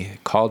formally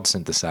called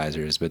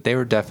synthesizers, but they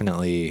were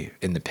definitely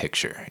in the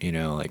picture. You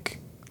know, like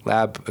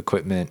lab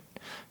equipment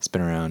has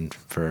been around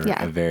for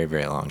a very,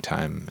 very long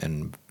time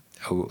and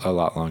a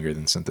lot longer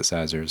than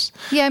synthesizers.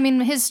 Yeah, I mean,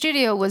 his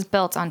studio was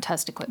built on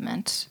test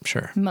equipment.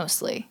 Sure.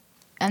 Mostly.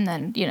 And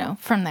then, you know,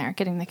 from there,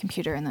 getting the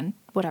computer and then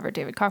whatever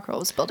David Cockrell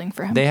was building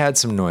for him. They had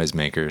some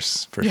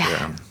noisemakers for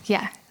sure.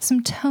 Yeah.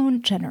 Some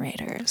tone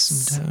generators.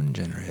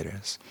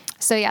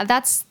 So yeah,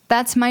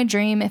 that's my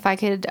dream. If I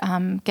could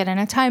get in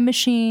a time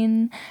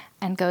machine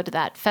and go to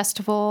that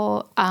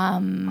festival. I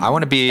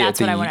want to be. That's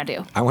what I want to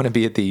do. I want to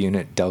be at the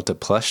Unit Delta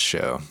Plus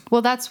show.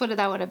 Well, that's what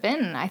that would have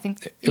been. I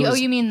think.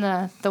 You mean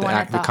the one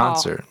at the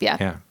concert? Hall.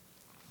 Yeah.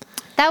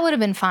 That would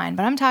have been fine,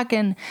 but I'm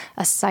talking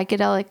a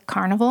psychedelic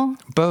carnival.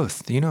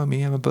 Both. You know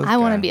me, I'm a both I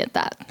want to guy. be at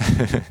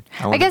that.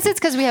 I guess it's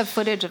because we have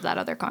footage of that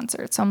other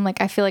concert, so I'm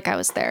like, I feel like I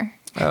was there.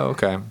 Oh,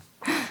 okay.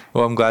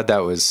 Well, I'm glad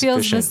that was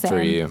sufficient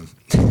for you.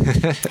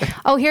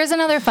 Oh, here's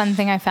another fun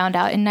thing I found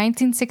out. In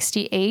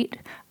 1968,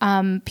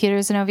 Peter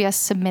Zinoviev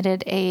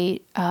submitted a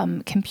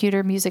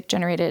computer music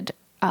generated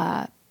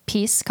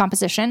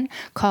composition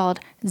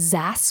called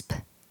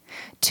ZASP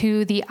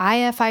to the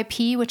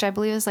IFIP, which I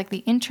believe is like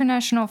the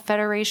International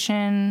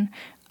Federation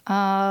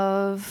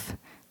of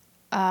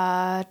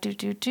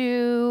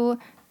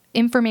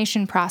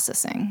Information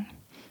Processing.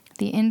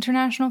 The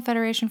International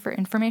Federation for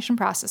Information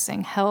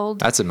Processing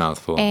That's a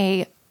mouthful.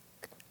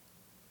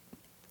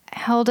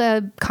 Held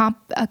a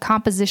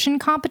composition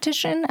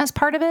competition as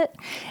part of it,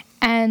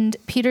 and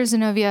Peter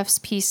Zinoviev's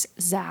piece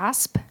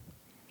ZASP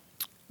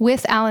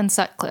with Alan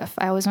Sutcliffe.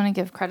 I always want to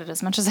give credit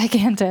as much as I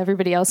can to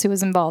everybody else who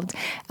was involved.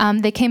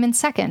 They came in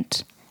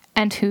second.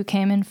 And who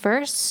came in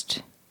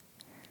first?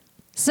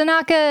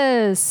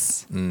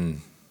 Xenakis.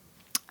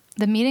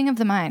 The meeting of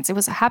the minds. It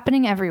was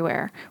happening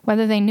everywhere,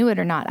 whether they knew it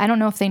or not. I don't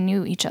know if they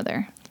knew each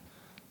other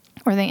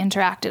or they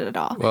interacted at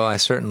all. Well, I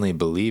certainly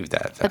believe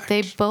that fact. But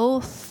they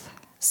both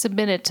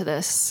submitted to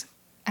this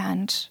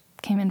and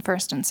came in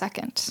first and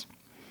second.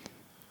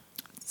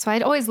 So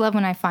I'd always love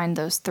when I find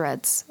those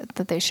threads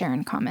that they share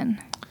in common.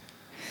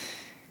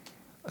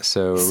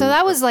 So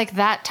that was like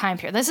that time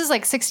period. This is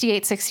like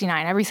 68,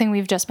 69. Everything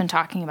we've just been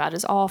talking about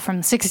is all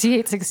from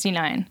 68,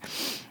 69.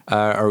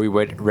 Are we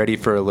ready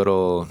for a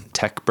little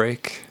tech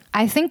break?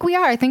 I think we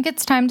are. I think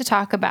it's time to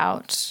talk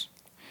about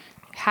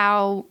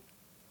how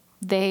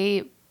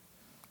they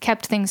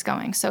kept things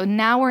going. So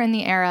now we're in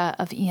the era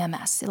of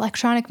EMS,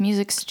 Electronic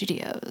Music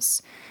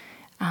Studios.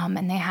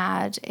 And they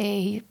had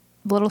a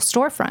little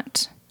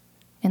storefront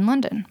in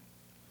London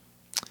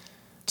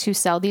to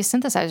sell these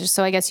synthesizers.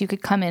 So I guess you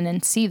could come in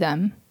and see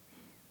them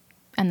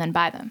and then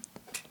buy them.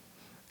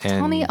 And,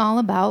 tell me all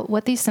about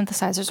what these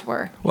synthesizers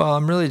were. Well,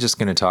 I'm really just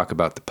going to talk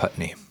about the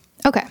Putney.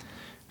 Okay.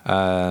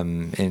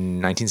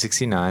 In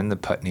 1969, the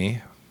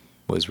Putney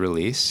was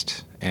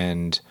released,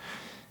 and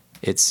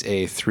it's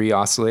a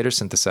 3-oscillator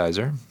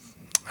synthesizer.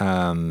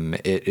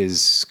 It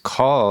is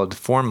called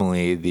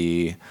formally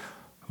the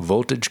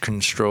Voltage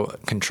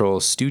Control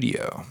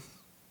Studio.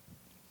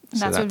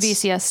 That's what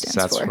VCS stands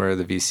that's for. That's where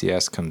the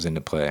VCS comes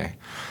into play.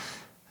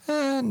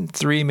 And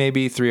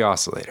maybe three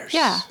oscillators.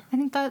 Yeah, I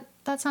think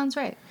that sounds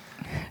right.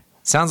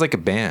 Sounds like a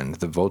band,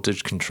 the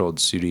Voltage Controlled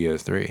Studio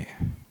 3.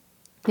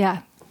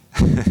 Yeah.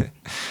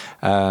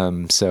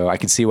 So I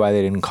can see why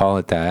they didn't call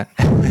it that.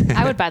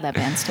 I would buy that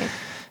band's tape.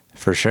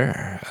 For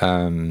sure.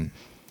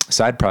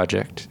 Side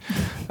project.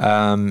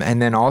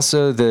 And then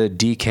also the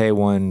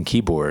DK1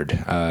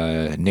 keyboard,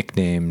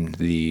 nicknamed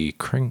the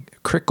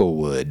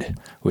Cricklewood,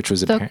 which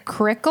was the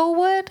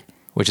Cricklewood?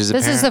 Which is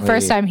this is the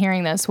first time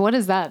hearing this. What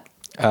is that?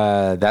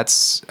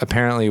 That's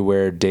apparently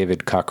where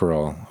David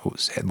Cockerell,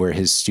 where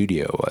his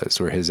studio was,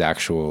 where his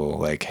actual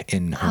like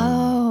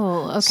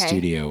in-home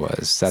studio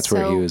was. That's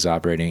where he was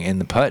operating. And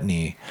the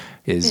Putney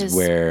is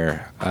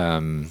where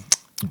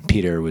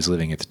Peter was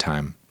living at the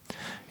time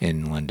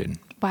in London.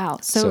 Wow.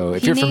 So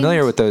if you're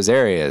familiar with those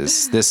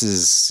areas, this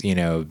is,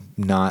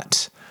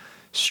 not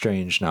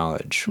strange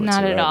knowledge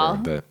whatsoever. Not at all.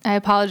 But I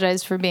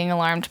apologize for being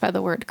alarmed by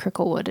the word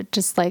Cricklewood. It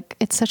just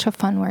it's such a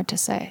fun word to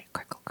say.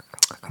 Crickle.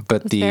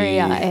 But it's very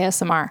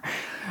ASMR.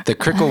 The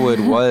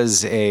Cricklewood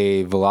was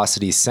a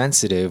velocity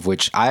sensitive,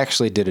 which I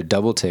actually did a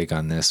double take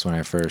on this when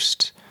I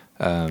first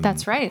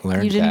That's right.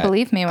 learned You didn't that.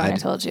 believe me when I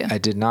told you. I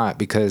did not,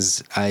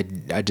 because I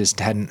just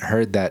hadn't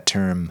heard that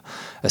term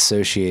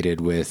associated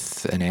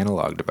with an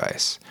analog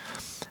device.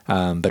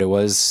 But it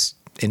was,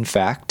 in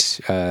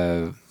fact,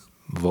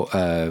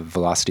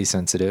 velocity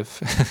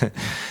sensitive,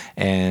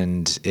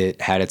 and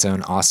it had its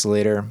own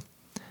oscillator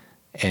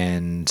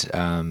and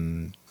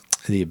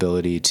the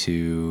ability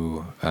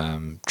to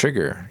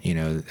trigger,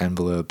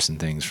 envelopes and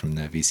things from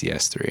the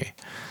VCS3.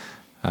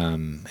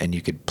 And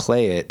you could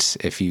play it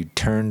if you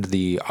turned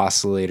the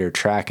oscillator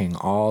tracking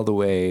all the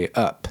way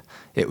up,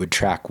 it would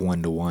track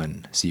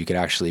 1-to-1. So you could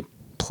actually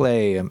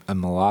play a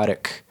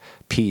melodic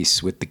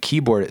piece with the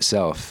keyboard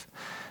itself,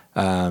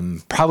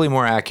 probably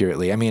more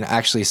accurately. I mean,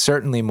 actually,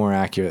 certainly more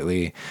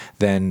accurately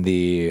than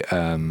the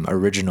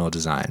original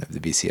design of the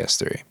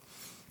VCS3.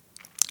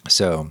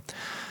 So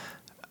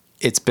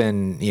it's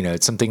been,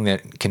 it's something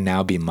that can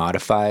now be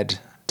modified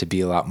to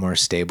be a lot more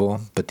stable,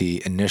 but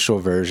the initial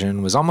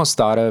version was almost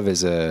thought of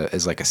as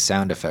like a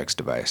sound effects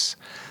device,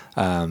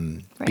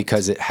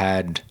 because it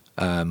had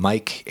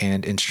mic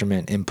and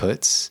instrument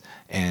inputs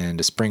and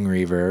a spring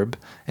reverb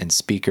and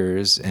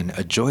speakers and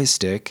a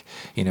joystick,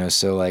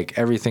 so like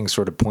everything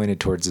sort of pointed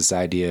towards this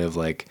idea of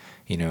like,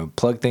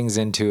 plug things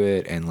into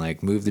it and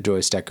like move the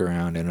joystick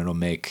around and it'll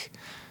make,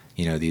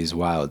 these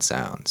wild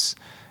sounds.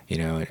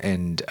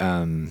 And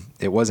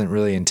it wasn't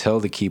really until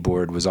the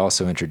keyboard was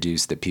also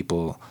introduced that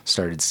people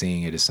started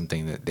seeing it as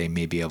something that they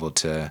may be able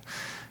to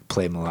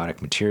play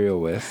melodic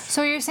material with.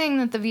 So you're saying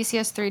that the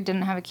VCS3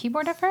 didn't have a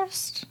keyboard at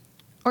first?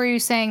 Or are you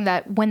saying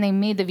that when they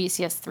made the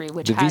VCS3,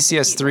 which the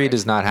VCS3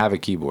 does not have a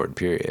keyboard,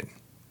 period.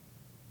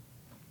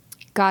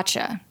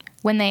 Gotcha.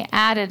 When they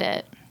added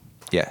it.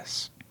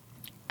 Yes.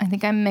 I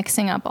think I'm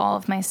mixing up all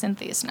of my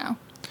synthes now.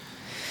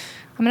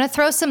 I'm going to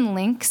throw some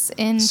links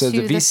into so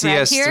the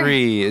VCS3 here.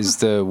 is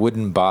the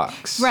wooden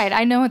box. Right,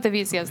 I know what the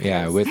VCS3 is.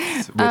 Yeah, with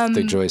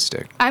the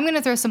joystick. I'm going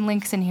to throw some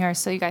links in here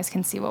so you guys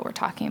can see what we're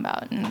talking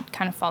about and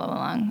kind of follow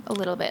along a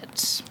little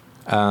bit.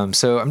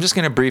 So I'm just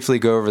going to briefly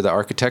go over the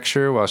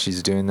architecture while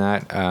she's doing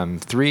that.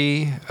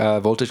 3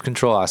 voltage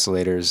control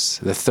oscillators.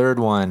 The third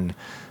one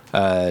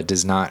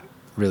does not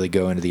really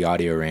go into the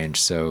audio range,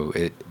 so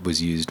it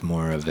was used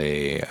more of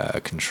a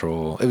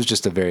control. It was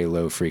just a very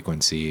low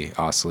frequency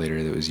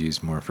oscillator that was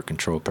used more for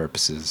control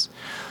purposes.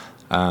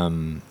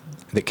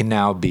 That can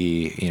now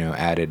be,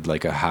 added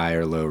like a high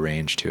or low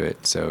range to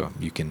it, so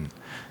you can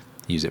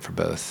use it for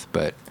both.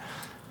 But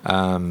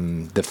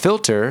The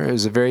filter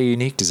is a very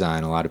unique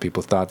design. A lot of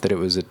people thought that it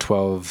was a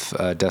 12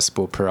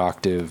 decibel per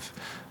octave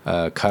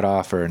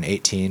cutoff, or an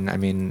 18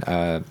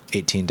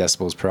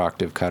 decibels per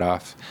octave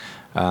cutoff.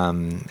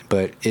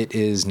 But it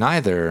is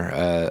neither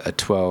a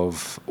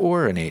 12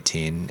 or an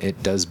 18.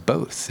 It does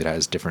both. It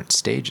has different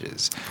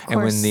stages.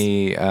 And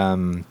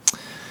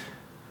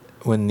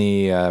when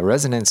the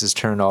resonance is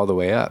turned all the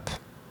way up,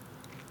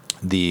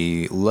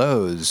 the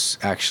low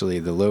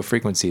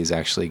frequencies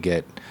actually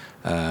get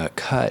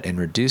cut and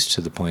reduced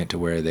to the point to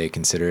where they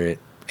consider it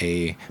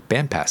a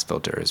bandpass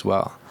filter as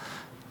well.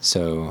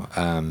 So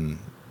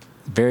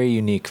very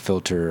unique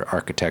filter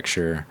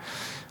architecture.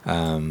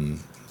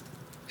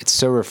 It's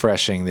so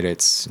refreshing that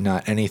it's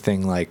not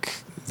anything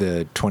like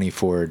the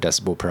 24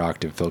 decibel per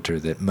octave filter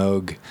that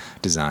Moog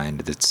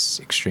designed that's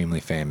extremely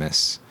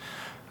famous.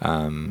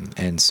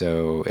 And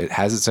so it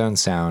has its own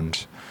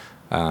sound.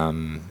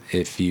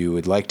 If you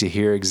would like to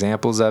hear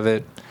examples of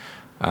it,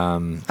 I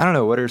don't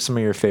know, what are some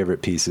of your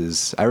favorite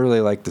pieces? I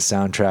really like the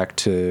soundtrack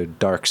to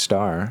Dark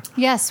Star.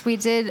 Yes, we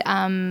did.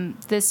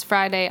 This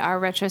Friday, our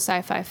retro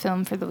sci-fi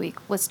film for the week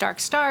was Dark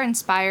Star,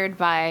 inspired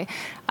by,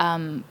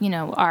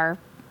 our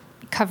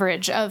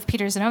coverage of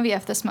Peter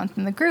Zinovieff this month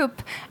in the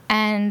group.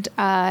 And,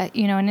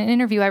 in an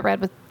interview I read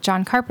with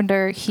John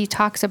Carpenter, he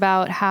talks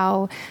about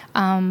how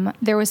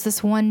there was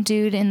this one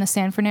dude in the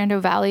San Fernando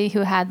Valley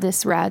who had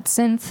this rad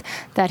synth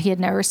that he had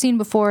never seen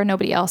before.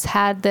 Nobody else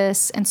had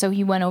this. And so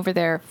he went over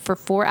there for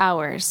 4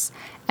 hours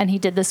and he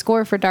did the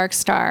score for Dark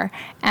Star.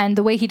 And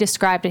the way he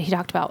described it, he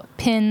talked about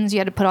pins.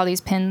 You had to put all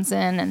these pins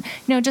in. And,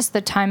 just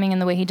the timing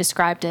and the way he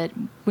described it,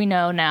 we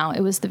know now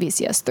it was the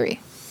VCS3.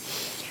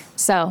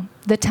 So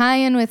the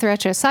tie-in with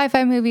retro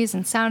sci-fi movies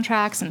and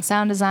soundtracks and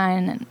sound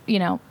design and,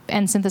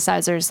 and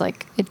synthesizers,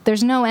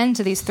 there's no end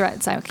to these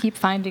threads. I keep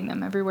finding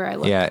them everywhere I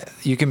look. Yeah,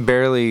 you can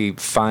barely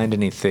find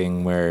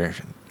anything where,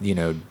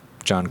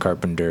 John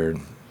Carpenter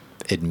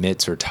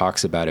admits or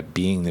talks about it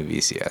being the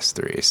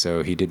VCS3.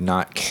 So he did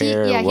not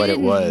care what it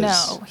was.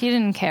 No, he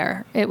didn't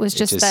care. It was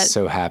just that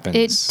so happens.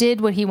 It did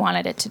what he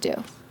wanted it to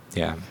do.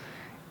 Yeah.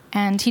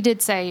 And he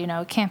did say,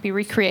 it can't be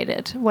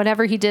recreated.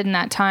 Whatever he did in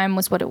that time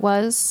was what it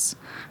was.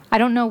 I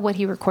don't know what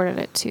he recorded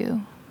it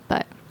to,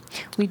 but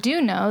we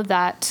do know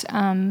that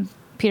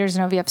Peter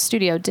Zinovieff's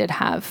studio did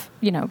have,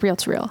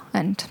 reel-to-reel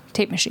and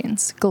tape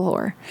machines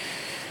galore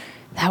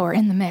that were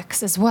in the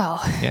mix as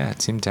well. Yeah,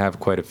 it seemed to have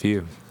quite a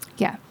few.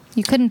 Yeah,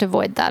 you couldn't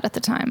avoid that at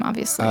the time,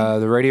 obviously.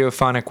 The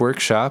Radiophonic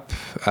Workshop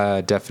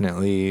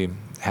definitely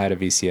had a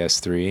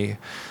VCS3,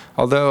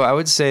 although I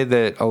would say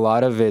that a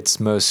lot of its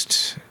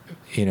most,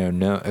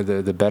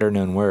 the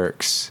better-known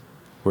works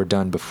were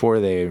done before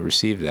they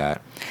received that.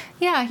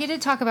 Yeah, he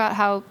did talk about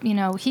how,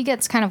 he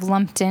gets kind of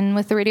lumped in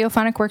with the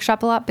Radiophonic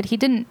Workshop a lot, but he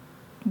didn't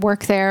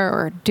work there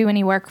or do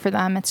any work for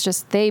them. It's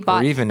just they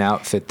bought... Or even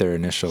outfit their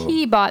initial...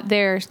 He bought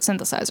their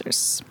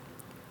synthesizers.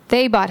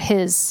 They bought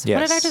his... Yes.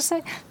 What did I just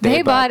say?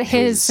 They bought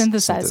his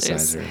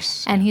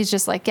synthesizers. Yeah. And he's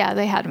just like, yeah,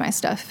 they had my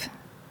stuff.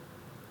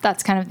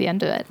 That's kind of the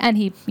end of it. And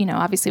he,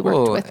 obviously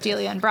worked with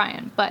Delia and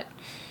Brian, but...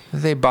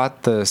 They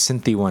bought the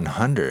Synthi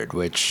 100,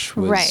 which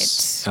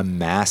was a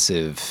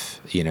massive,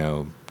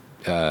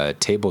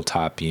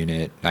 tabletop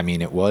unit. I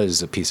mean, it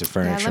was a piece of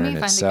furniture in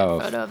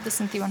itself. Let me find a good photo of the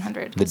Synthi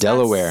 100. The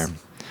Delaware.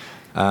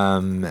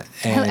 And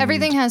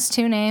everything has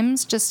two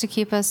names, just to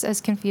keep us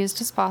as confused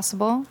as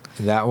possible.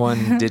 That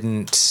one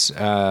didn't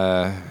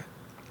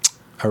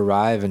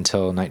arrive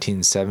until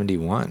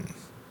 1971.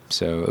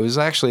 So it was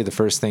actually the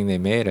first thing they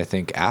made, I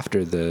think,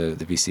 after the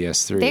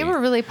VCS3. They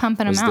were really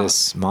pumping them out. It was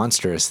this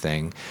monstrous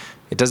thing.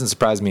 It doesn't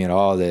surprise me at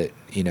all that,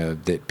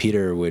 that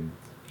Peter would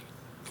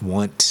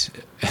want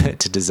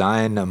to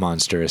design a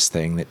monstrous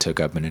thing that took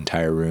up an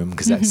entire room,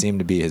 because that seemed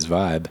to be his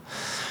vibe.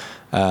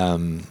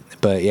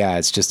 But yeah,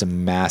 it's just a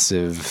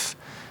massive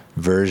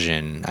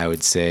version, I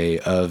would say,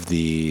 of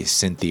the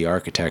Synthi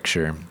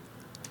architecture.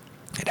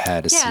 It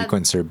had a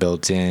sequencer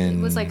built in.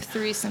 It was like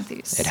 3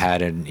 synthes.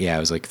 It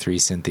was like 3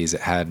 synthes. It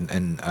had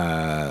an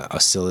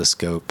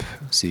oscilloscope,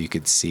 so you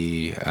could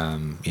see,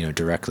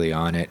 directly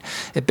on it.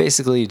 It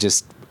basically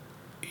just,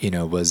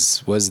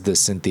 was the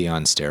Synthi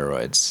on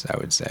steroids, I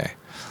would say.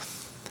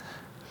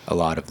 A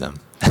lot of them.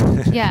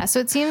 Yeah, so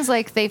it seems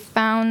like they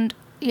found,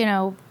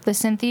 the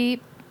Synthi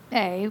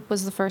A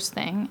was the first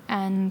thing,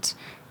 and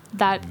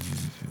the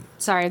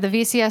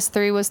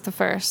VCS3 was the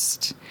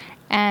first,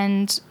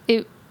 and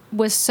it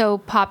was so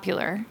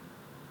popular.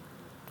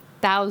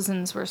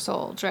 Thousands were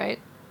sold, right?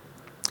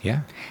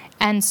 Yeah.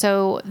 And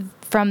so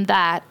from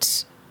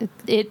that,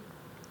 it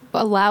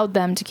allowed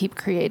them to keep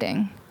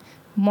creating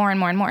more and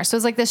more and more. So it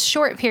was like this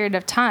short period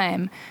of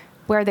time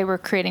where they were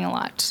creating a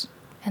lot,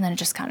 and then it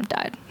just kind of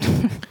died.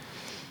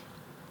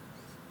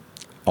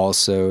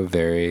 Also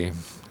very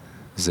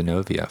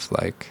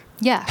Zinovieff-like.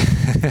 Yeah. I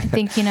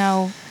think,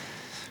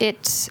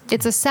 it's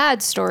a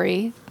sad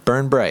story.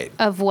 Burn bright.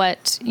 Of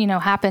what,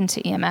 happened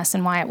to EMS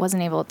and why it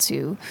wasn't able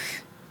to,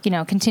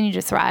 continue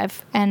to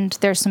thrive. And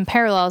there's some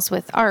parallels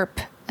with ARP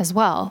as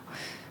well.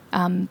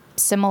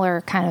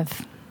 Similar kind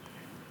of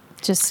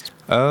Just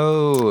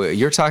Oh,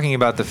 you're talking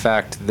about the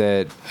fact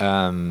that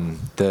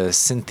the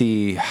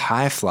Synthi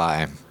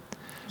Hi-Fly,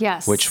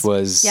 yes, which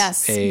was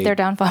a their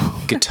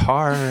downfall.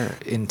 guitar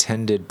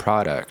intended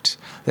product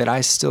that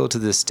I still to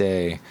this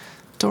day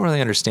don't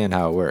really understand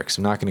how it works.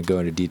 I'm not going to go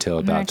into detail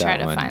about that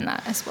one. I'm going to try to find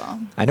that as well.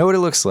 I know what it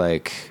looks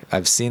like.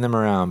 I've seen them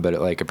around, but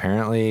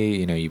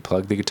apparently, you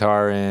plug the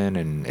guitar in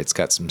and it's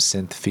got some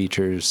synth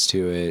features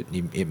to it.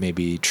 It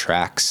maybe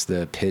tracks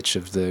the pitch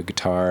of the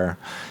guitar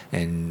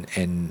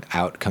and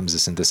out comes a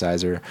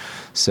synthesizer.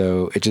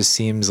 So it just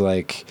seems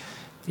like,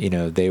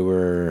 they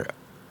were,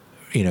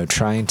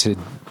 trying to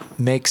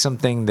make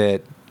something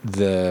that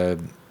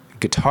the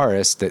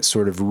guitarist that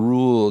sort of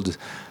ruled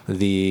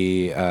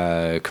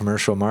the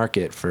commercial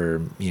market for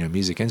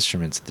music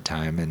instruments at the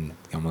time and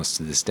almost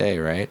to this day,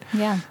 right?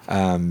 Yeah.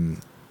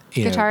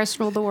 Guitarists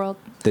rule the world.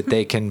 That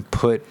they can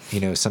put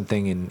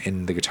something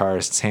in the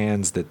guitarist's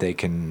hands that they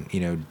can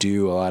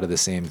do a lot of the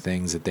same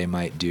things that they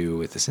might do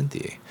with the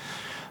Synthi.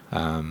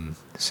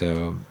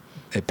 So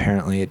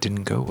apparently it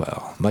didn't go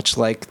well, much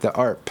like the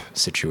ARP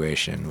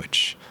situation,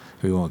 which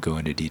we won't go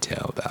into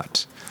detail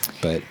about,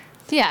 but.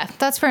 Yeah,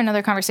 that's for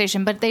another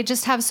conversation, but they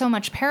just have so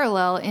much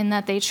parallel in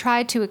that they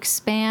tried to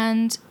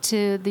expand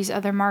to these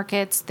other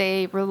markets.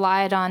 They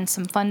relied on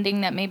some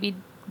funding that maybe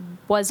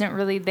wasn't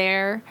really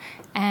there,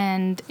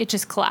 and it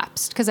just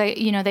collapsed because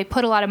they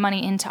put a lot of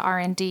money into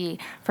R&D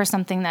for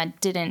something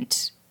that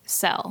didn't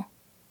sell.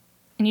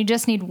 And you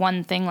just need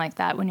one thing like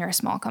that when you're a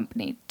small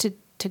company to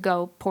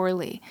go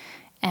poorly.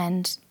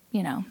 And,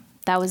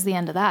 that was the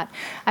end of that.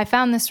 I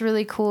found this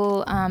really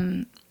cool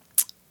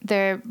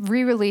the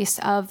re-release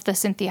of the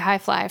Synthi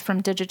Hi-Fly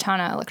from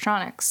Digitana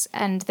Electronics,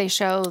 and they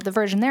show the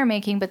version they're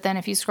making, but then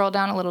if you scroll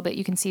down a little bit,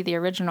 you can see the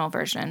original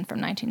version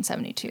from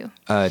 1972.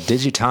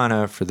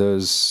 Digitana, for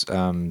those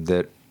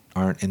that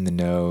aren't in the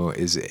know,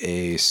 is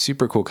a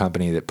super cool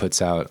company that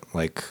puts out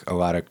a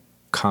lot of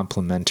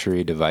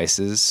complementary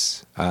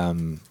devices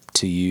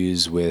to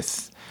use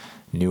with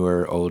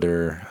newer,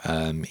 older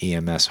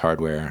EMS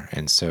hardware,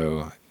 and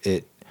so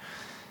it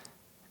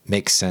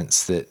makes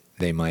sense that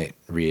they might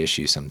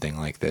reissue something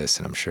like this,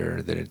 and I'm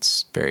sure that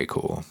it's very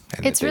cool.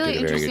 And it's really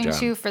interesting,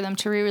 too, for them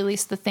to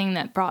re-release the thing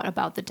that brought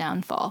about the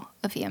downfall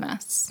of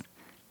EMS.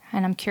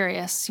 And I'm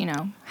curious,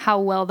 how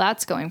well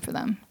that's going for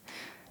them.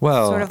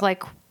 Well, sort of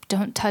like,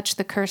 don't touch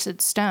the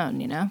cursed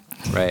stone,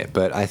 Right,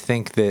 but I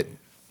think that,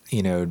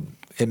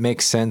 it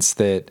makes sense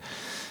that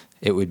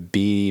it would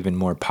be even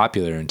more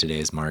popular in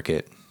today's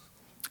market.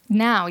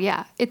 Now,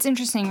 yeah. It's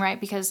interesting,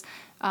 right? Because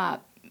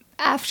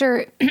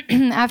after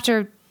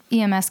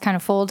EMS kind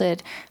of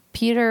folded,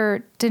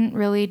 Peter didn't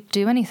really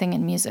do anything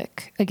in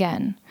music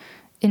again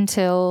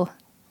until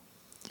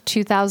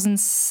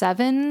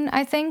 2007,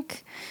 I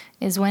think,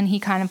 is when he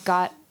kind of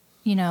got,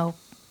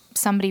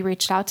 somebody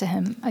reached out to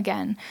him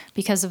again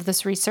because of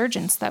this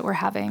resurgence that we're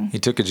having. He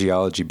took a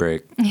geology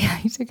break. Yeah,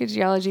 he took a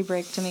geology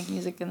break to make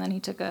music, and then he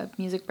took a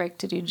music break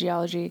to do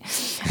geology.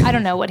 I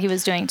don't know what he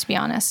was doing, to be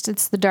honest.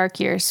 It's the dark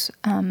years.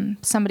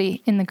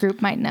 Somebody in the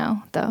group might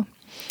know, though.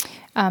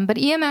 But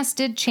EMS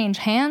did change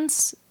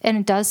hands, and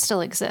it does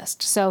still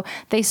exist. So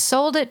they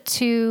sold it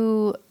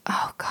to,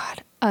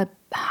 a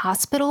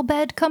hospital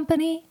bed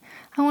company,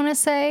 I want to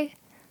say.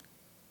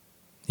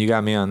 You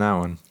got me on that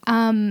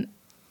one.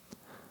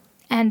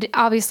 And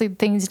obviously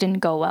things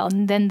didn't go well.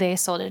 And then they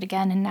sold it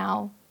again, and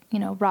now,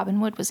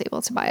 Robin Wood was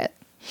able to buy it.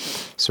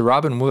 So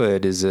Robin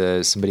Wood is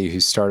somebody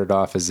who started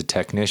off as a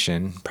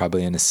technician,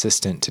 probably an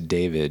assistant to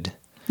David.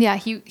 Yeah,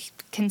 he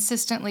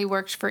consistently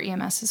worked for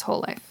EMS his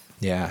whole life.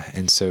 Yeah,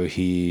 and so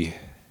he,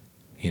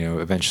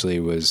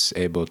 eventually was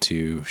able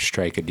to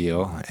strike a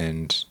deal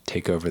and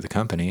take over the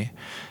company,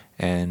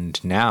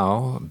 and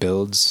now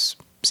builds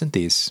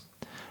Synthis.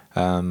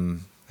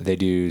 They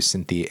do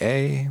Synthi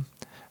A.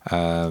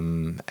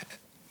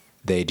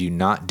 They do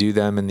not do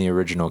them in the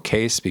original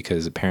case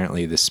because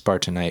apparently the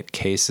Spartanite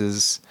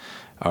cases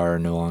are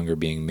no longer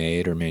being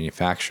made or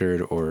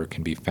manufactured or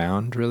can be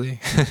found, really.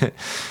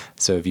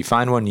 So if you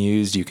find one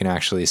used, you can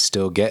actually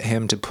still get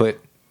him to put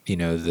the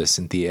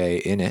Synthi A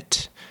in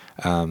it,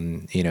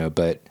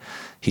 but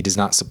he does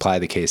not supply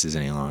the cases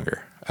any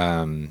longer.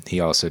 He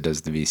also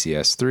does the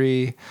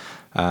VCS3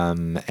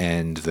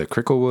 and the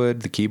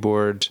Cricklewood, the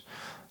keyboard,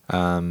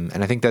 and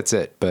I think that's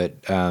it. But,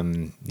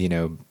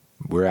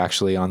 we're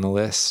actually on the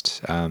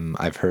list.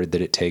 I've heard that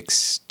it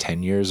takes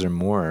 10 years or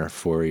more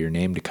for your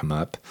name to come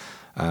up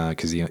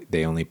because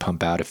they only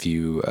pump out a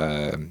few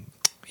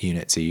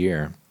units a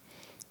year.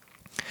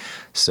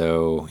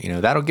 So,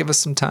 that'll give us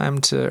some time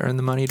to earn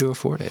the money to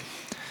afford it.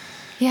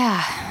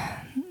 Yeah.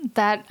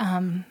 That,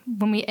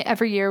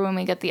 every year when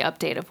we get the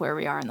update of where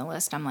we are on the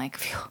list, I'm like,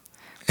 phew,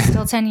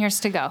 still 10 years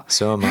to go.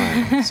 So am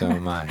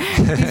I.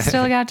 We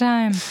still got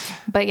time.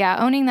 But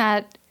yeah, owning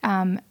that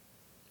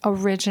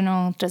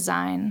original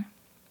design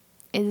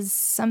is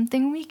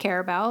something we care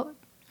about.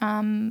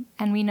 And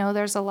we know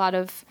there's a lot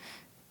of,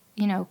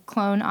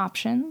 clone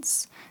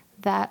options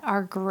that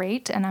are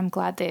great, and I'm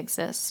glad they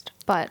exist.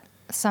 But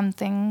some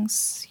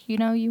things,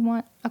 you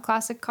want a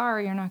classic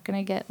car, you're not going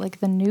to get like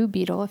the new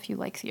Beetle if you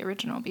like the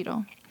original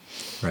Beetle.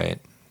 Right.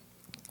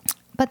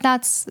 But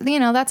that's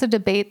a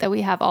debate that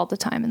we have all the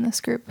time in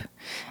this group.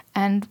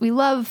 And we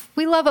love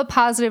a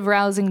positive,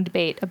 rousing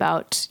debate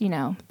about,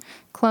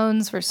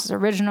 clones versus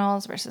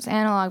originals versus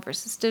analog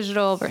versus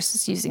digital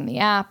versus using the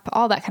app,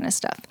 all that kind of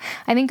stuff.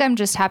 I think I'm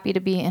just happy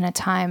to be in a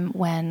time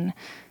when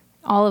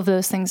all of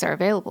those things are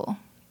available.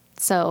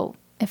 So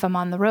if I'm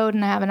on the road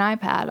and I have an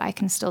iPad, I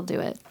can still do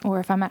it. Or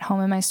if I'm at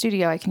home in my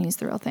studio, I can use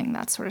the real thing,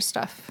 that sort of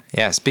stuff.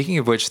 Yeah. Speaking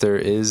of which, there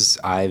is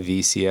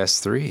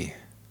iVCS3,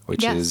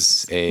 which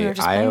is a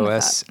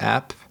iOS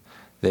app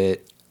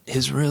that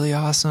is really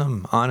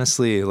awesome.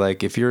 Honestly,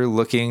 like if you're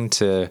looking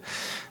to,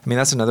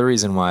 that's another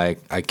reason why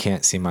I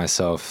can't see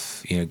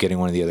myself, getting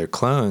one of the other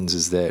clones,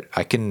 is that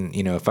I can,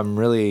 if I'm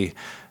really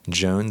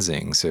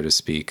jonesing, so to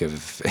speak,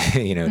 of,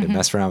 to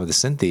mess around with the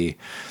Synthi,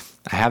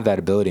 I have that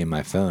ability in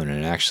my phone,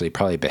 and it actually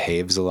probably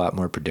behaves a lot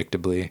more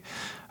predictably,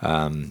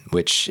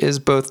 which is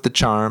both the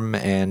charm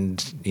and,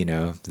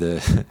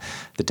 the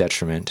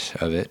detriment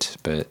of it.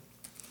 But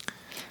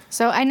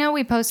so I know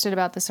we posted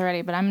about this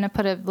already, but I'm going to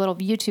put a little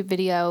YouTube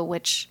video,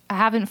 which I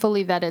haven't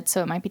fully vetted,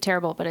 so it might be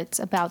terrible, but it's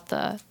about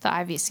the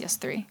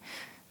iVCS3.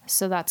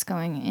 So that's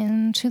going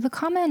into the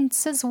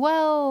comments as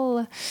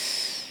well.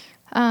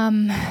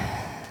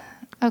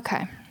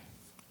 Okay.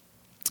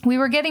 We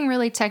were getting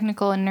really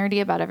technical and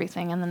nerdy about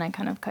everything, and then I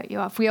kind of cut you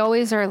off. We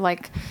always are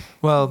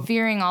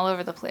veering all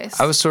over the place.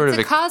 I was it's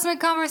a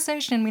cosmic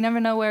conversation. We never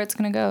know where it's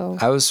going to go.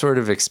 I was sort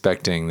of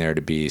expecting there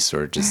to be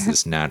sort of just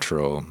this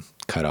natural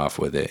cut off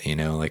with it,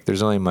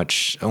 there's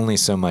only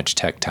so much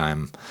tech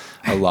time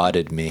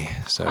allotted me.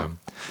 So,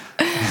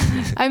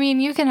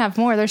 you can have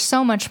more. There's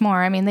so much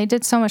more. They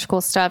did so much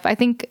cool stuff. I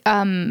think,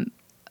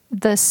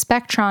 the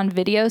Spectron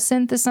video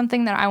synth is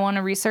something that I want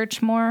to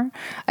research more.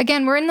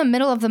 Again, we're in the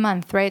middle of the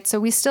month, right? So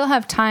we still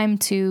have time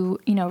to,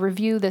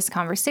 review this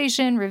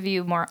conversation,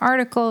 review more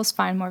articles,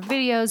 find more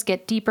videos,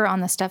 get deeper on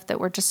the stuff that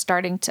we're just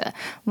starting to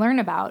learn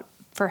about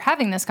for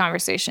having this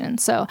conversation.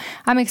 So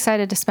I'm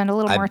excited to spend a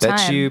little more time. I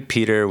bet you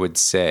Peter would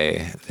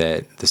say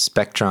that the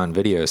Spectron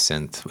video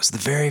synth was the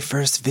very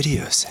first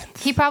video synth.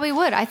 He probably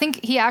would. I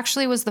think he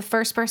actually was the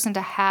first person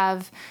to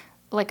have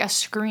a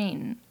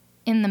screen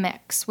in the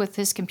mix with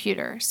his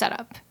computer set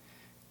up.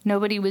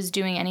 Nobody was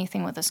doing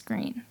anything with a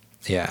screen.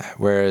 Yeah,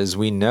 whereas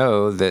we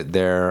know that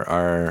there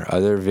are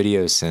other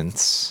video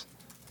synths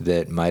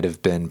that might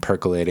have been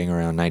percolating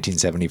around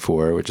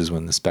 1974, which is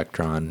when the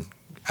Spectron,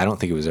 I don't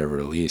think it was ever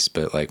released,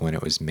 but when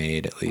it was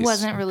made at least.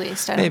 Wasn't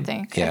released, I don't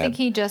think. Yeah. I think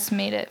he just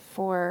made it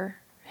for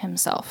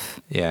himself.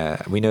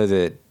 Yeah, we know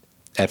that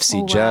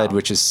FC Judd,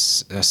 which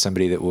is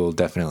somebody that we'll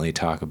definitely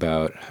talk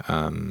about,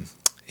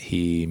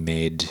 he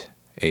made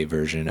a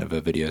version of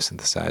a video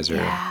synthesizer.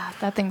 Yeah,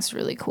 that thing's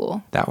really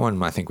cool. That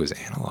one I think was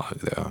analog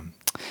though.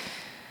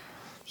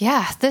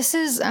 Yeah, this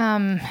is,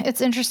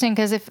 it's interesting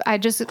because if I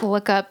just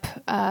look up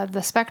the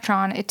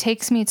Spectron, it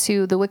takes me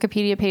to the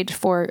Wikipedia page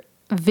for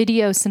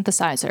video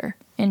synthesizer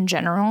in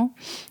general.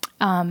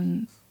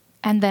 And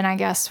then I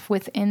guess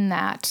within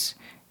that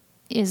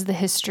is the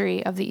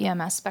history of the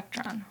EMS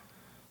Spectron.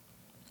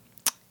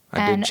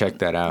 I did check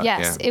that out.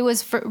 Yes, yeah. It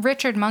was for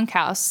Richard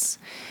Monkhouse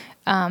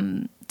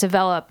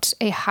developed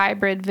a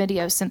hybrid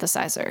video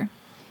synthesizer,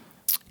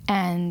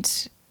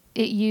 and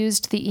it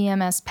used the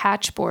EMS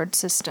patchboard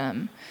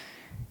system.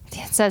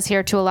 It says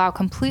here to allow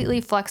completely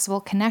flexible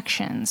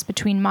connections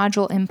between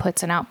module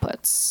inputs and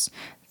outputs.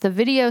 The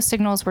video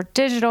signals were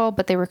digital,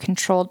 but they were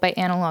controlled by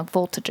analog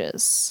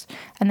voltages.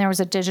 And there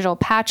was a digital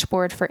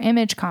patchboard for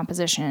image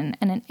composition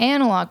and an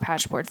analog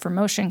patchboard for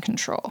motion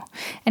control.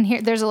 And here,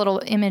 there's a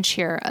little image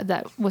here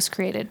that was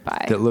created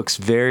by... That looks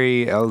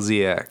very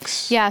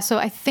LZX. Yeah, so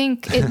I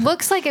think it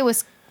looks like it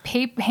was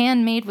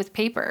handmade with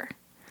paper.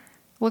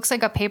 Looks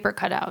like a paper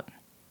cutout.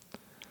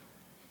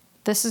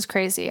 This is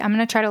crazy. I'm going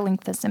to try to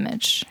link this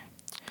image.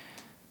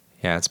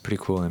 Yeah, it's a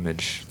pretty cool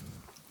image.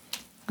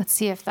 Let's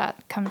see if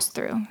that comes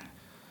through.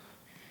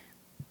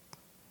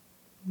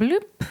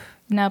 Bloop.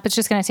 Nope, it's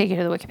just going to take you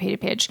to the Wikipedia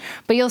page.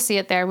 But you'll see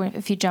it there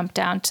if you jump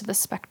down to the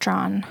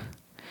Spectron.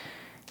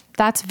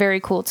 That's very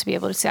cool to be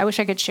able to see. I wish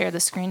I could share the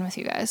screen with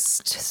you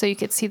guys so you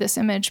could see this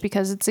image,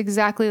 because it's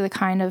exactly the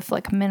kind of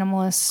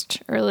minimalist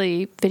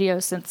early video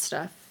synth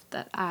stuff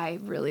that I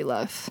really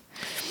love.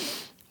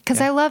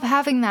 Because I love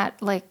having that,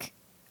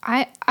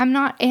 I'm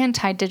not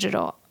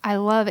anti-digital. I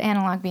love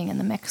analog being in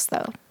the mix,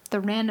 though. The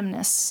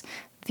randomness,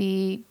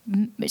 the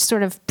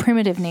sort of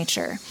primitive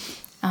nature.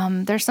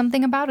 There's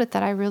something about it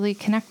that I really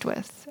connect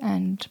with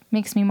and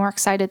makes me more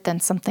excited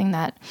than something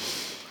that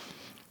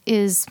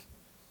is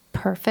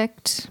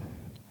perfect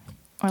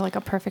or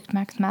a perfect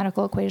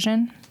mathematical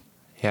equation.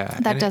 Yeah.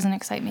 That doesn't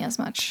excite me as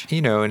much.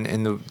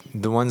 And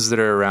the ones that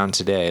are around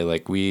today,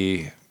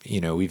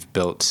 we've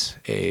built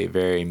a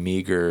very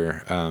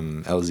meager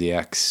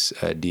LZX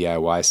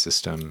DIY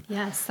system.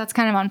 Yes, that's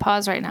kind of on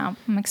pause right now.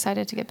 I'm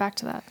excited to get back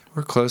to that.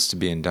 We're close to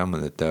being done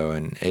with it, though,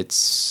 and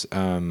it's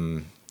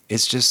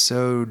just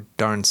so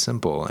darn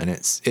simple, and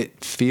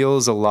it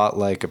feels a lot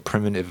like a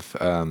primitive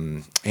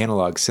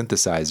analog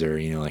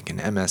synthesizer, like an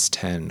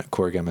MS-10, a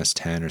Korg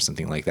MS-10 or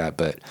something like that,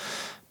 but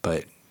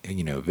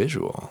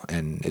visual.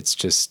 And it's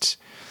just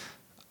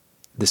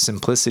the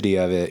simplicity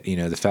of it,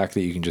 the fact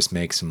that you can just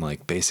make some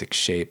like basic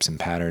shapes and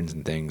patterns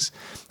and things,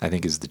 I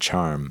think is the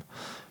charm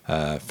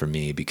for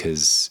me,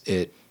 because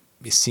it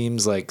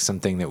seems like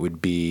something that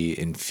would be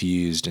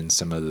infused in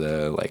some of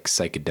the like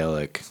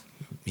psychedelic,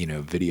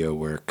 video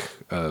work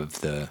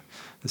of the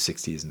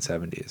 60s and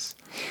 70s.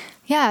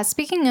 Yeah,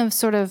 speaking of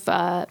sort of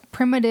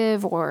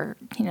primitive or,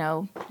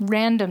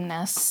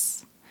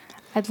 randomness,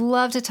 I'd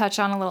love to touch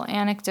on a little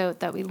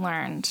anecdote that we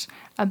learned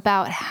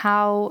about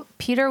how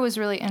Peter was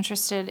really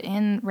interested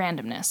in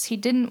randomness. He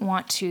didn't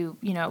want to,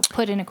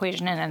 put an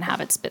equation in and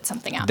have it spit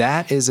something out.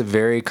 That is a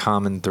very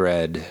common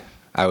thread,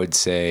 I would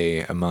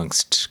say,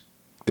 amongst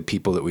the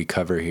people that we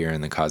cover here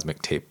in the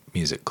Cosmic Tape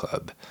Music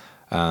Club.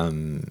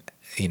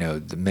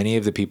 Many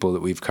of the people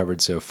that we've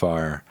covered so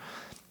far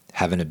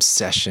have an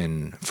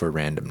obsession for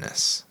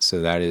randomness. So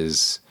that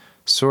is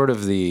sort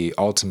of the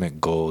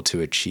ultimate goal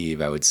to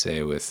achieve, I would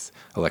say, with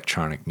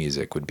electronic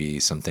music, would be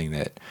something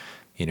that,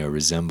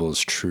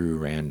 resembles true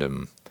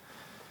random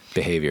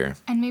behavior.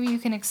 And maybe you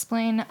can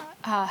explain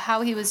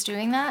how he was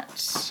doing that?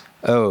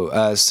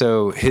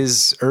 So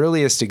his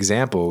earliest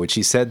example, which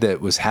he said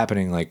that was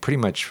happening like pretty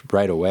much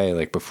right away,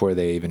 like before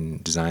they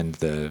even designed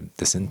the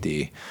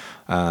Synthi,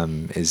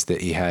 is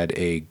that he had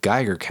a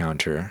Geiger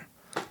counter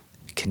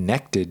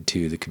connected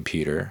to the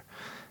computer,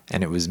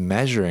 and it was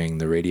measuring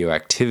the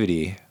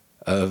radioactivity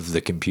of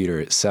the computer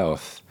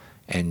itself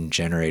and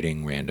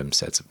generating random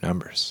sets of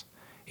numbers.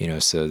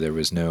 So there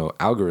was no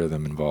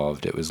algorithm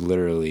involved. It was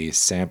literally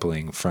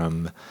sampling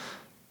from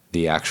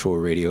the actual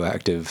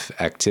radioactive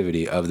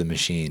activity of the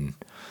machine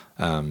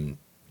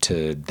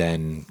to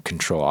then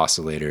control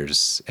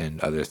oscillators and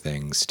other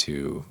things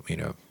to,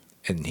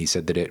 and he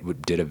said that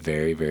it did a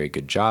very, very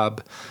good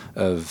job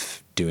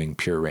of doing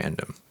pure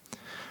random.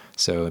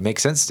 So it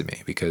makes sense to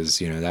me because,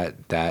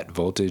 that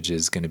voltage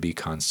is going to be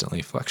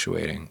constantly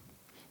fluctuating.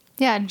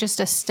 Yeah, just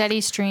a steady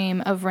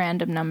stream of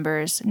random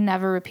numbers,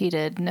 never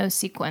repeated, no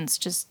sequence,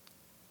 just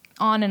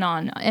on and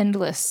on,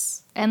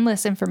 endless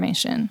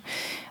information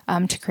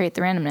to create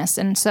the randomness.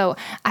 And so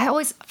I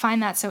always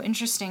find that so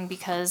interesting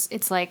because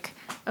it's like,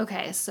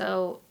 okay,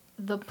 so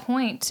the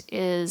point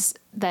is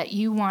that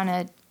you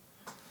wanted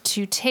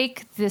to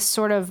take this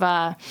sort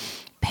of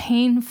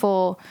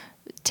painful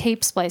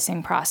tape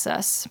splicing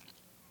process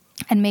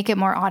and make it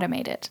more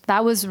automated.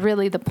 That was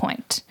really the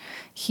point.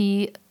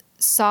 He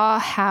saw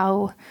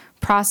how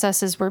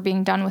processes were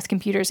being done with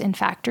computers in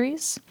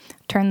factories.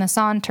 Turn this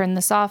on, turn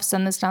this off,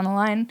 send this down the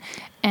line.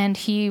 And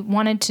he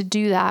wanted to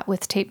do that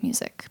with tape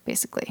music,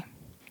 basically.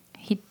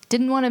 He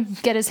didn't want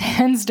to get his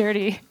hands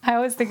dirty. I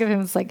always think of him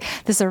as like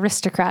this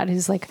aristocrat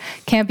who's like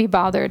can't be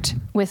bothered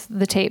with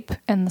the tape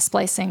and the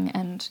splicing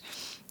and,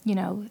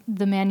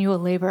 the manual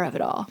labor of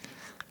it all.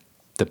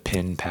 The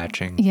pin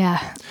patching.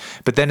 Yeah.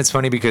 But then it's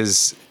funny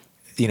because,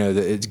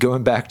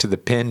 going back to the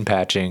pin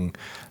patching,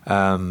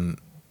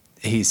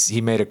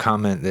 he made a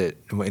comment that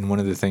in one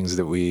of the things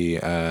that we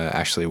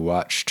actually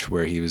watched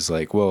where he was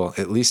like, well,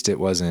 at least it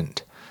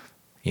wasn't,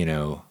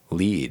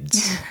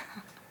 leads.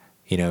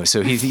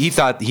 So he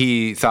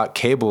thought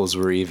cables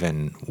were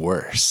even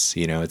worse.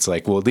 It's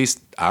like, well, at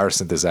least our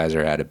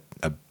synthesizer had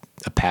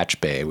a patch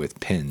bay with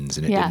pins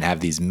and it didn't have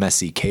these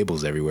messy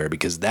cables everywhere,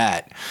 because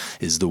that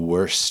is the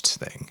worst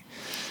thing.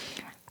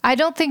 I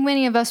don't think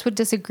many of us would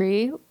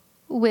disagree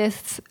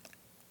with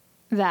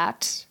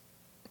that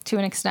to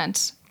an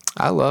extent.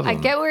 I love him.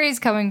 I get where he's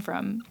coming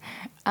from.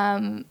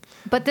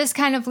 But this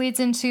kind of leads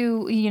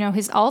into,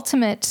 his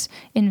ultimate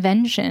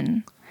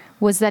invention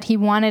was that he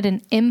wanted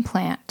an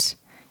implant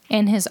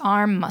in his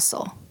arm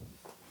muscle.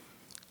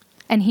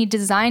 And he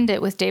designed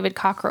it with David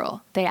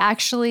Cockerell. They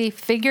actually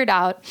figured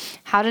out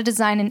how to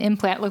design an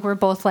implant. Look, we're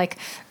both like,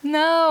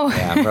 no.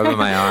 Yeah, I'm rubbing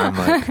my arm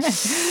like,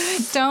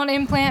 don't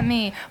implant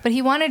me. But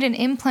he wanted an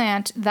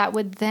implant that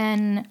would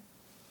then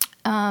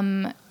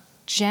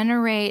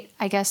generate,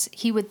 I guess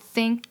he would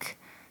think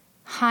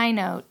high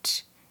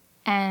note,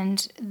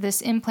 and this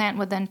implant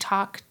would then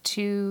talk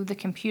to the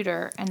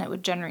computer and it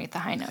would generate the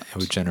high note. It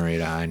would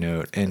generate a high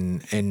note.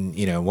 And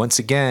once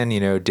again,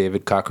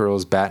 David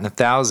Cockerell's batting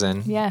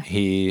 1,000. Yeah.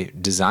 He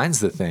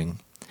designs the thing.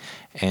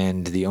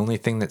 And the only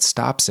thing that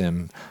stops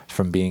him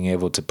from being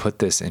able to put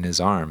this in his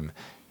arm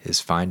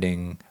is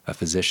finding a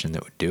physician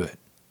that would do it.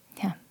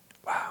 Yeah.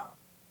 Wow.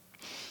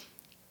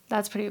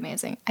 That's pretty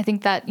amazing. I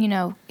think that,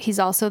 he's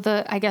also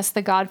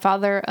the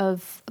godfather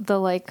of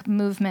the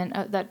movement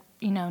that,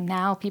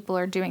 now people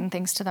are doing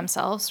things to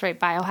themselves, right?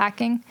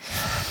 Biohacking.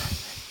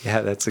 Yeah,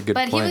 that's a good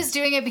point. But he was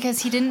doing it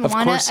because he didn't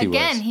want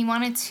to, he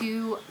wanted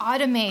to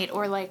automate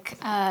or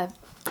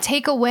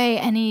take away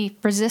any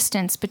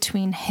resistance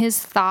between his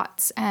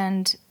thoughts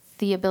and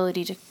the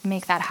ability to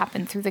make that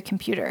happen through the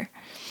computer.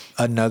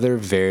 Another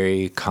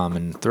very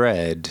common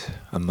thread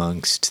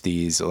amongst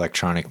these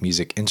electronic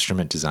music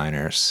instrument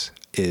designers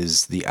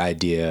is the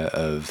idea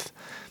of,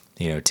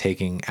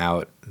 taking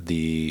out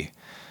the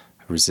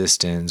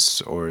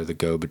resistance or the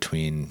go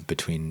between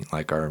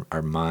like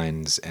our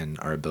minds and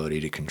our ability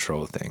to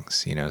control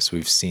things. So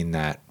we've seen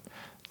that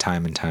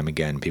time and time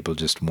again. People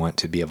just want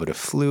to be able to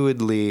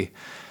fluidly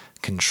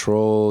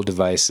control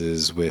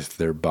devices with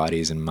their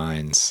bodies and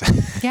minds.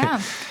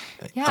 Yeah.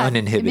 Yeah,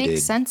 Uninhibited. It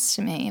makes sense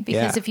to me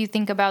because if you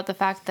think about the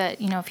fact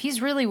that, if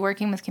he's really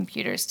working with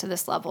computers to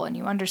this level and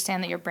you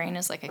understand that your brain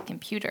is like a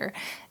computer,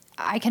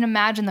 I can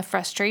imagine the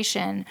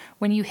frustration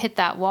when you hit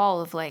that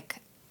wall of like,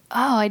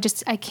 oh, I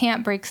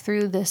can't break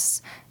through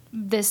this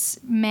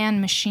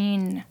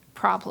man-machine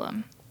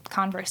problem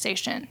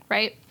conversation,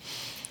 right?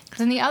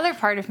 Then the other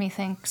part of me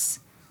thinks,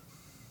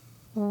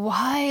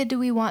 why do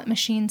we want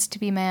machines to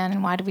be man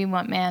and why do we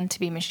want man to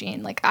be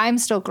machine? Like, I'm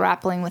still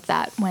grappling with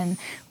that when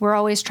we're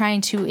always trying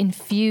to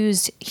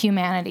infuse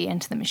humanity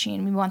into the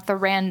machine. We want the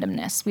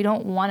randomness. We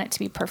don't want it to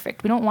be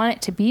perfect. We don't want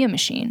it to be a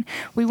machine.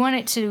 We want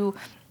it to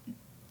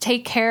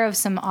take care of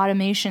some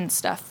automation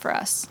stuff for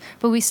us,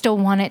 but we still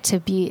want it to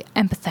be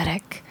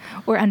empathetic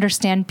or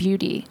understand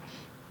beauty.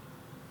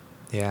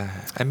 Yeah,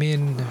 I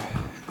mean...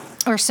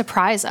 Or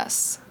surprise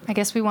us. I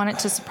guess we want it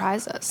to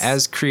surprise us.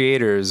 As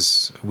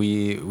creators,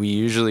 we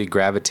usually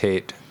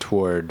gravitate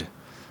toward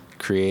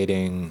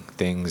creating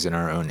things in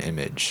our own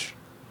image.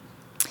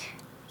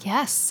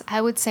 Yes,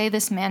 I would say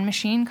this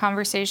man-machine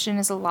conversation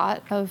is a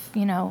lot of,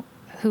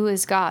 who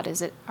is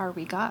God? Are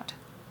we God?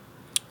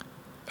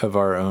 Of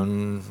our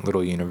own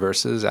little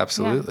universes,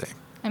 absolutely. Yeah.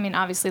 I mean,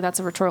 obviously that's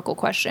a rhetorical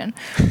question,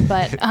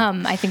 but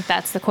I think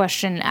that's the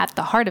question at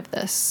the heart of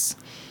this.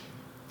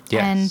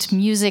 Yes. And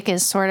music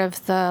is sort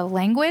of the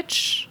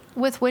language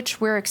with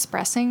which we're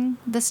expressing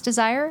this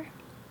desire.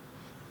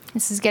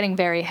 This is getting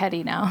very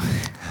heady now.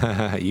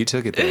 You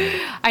took it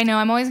there. I know.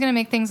 I'm always going to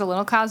make things a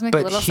little cosmic, a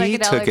little psychedelic. But he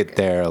took it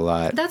there a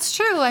lot. That's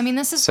true. I mean,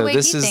 this is the way he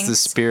thinks. So this is the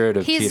spirit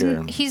of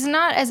Peter. He's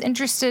not as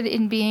interested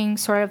in being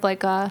sort of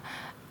like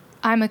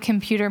I'm a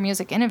computer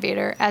music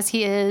innovator as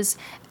he is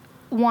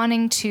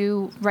wanting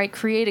to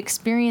create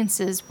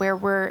experiences where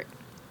we're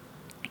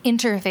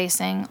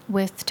interfacing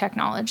with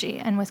technology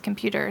and with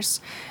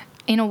computers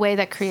in a way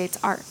that creates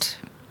art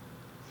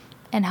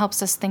and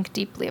helps us think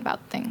deeply about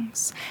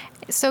things.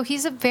 So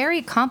he's a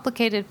very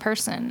complicated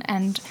person,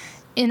 and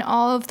in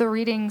all of the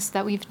readings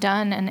that we've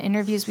done and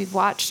interviews we've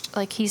watched,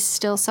 he's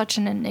still such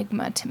an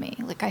enigma to me.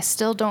 I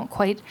still don't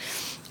quite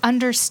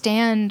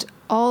understand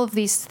all of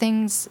these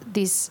things,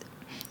 these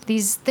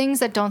things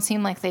that don't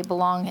seem like they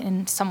belong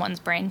in someone's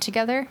brain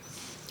together.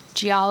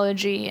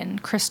 Geology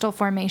and crystal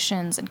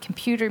formations and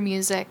computer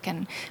music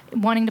and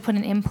wanting to put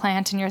an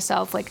implant in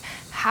yourself.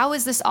 How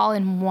is this all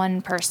in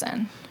one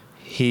person?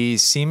 He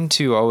seemed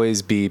to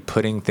always be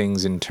putting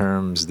things in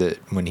terms that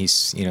when he,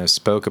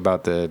 spoke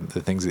about the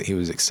things that he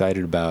was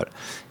excited about,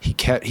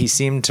 he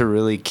seemed to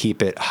really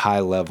keep it high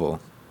level.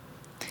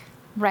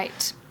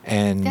 Right.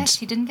 And yes,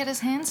 he didn't get his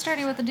hands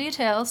dirty with the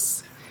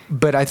details.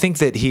 But I think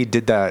that he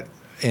did that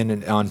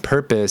on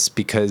purpose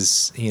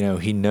because,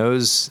 he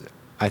knows...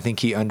 I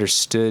think he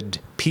understood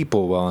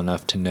people well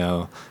enough to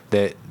know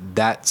that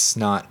that's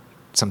not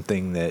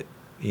something that,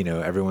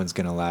 everyone's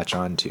going to latch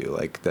onto.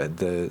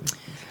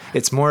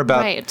 It's more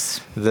about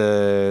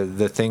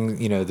the thing,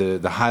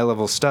 the high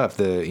level stuff,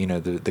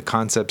 the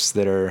concepts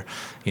that are,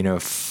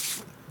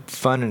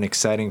 fun and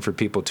exciting for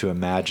people to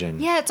imagine.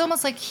 Yeah, it's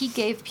almost like he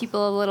gave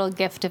people a little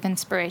gift of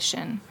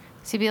inspiration.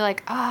 So he'd be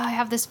like, I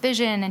have this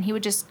vision, and he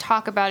would just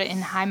talk about it in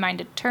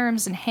high-minded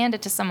terms and hand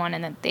it to someone,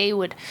 and then they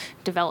would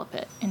develop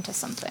it into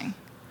something.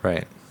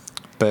 Right.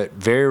 But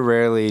very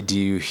rarely do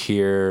you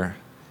hear,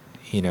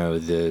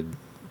 the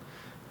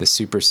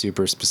super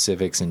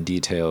specifics and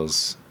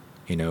details,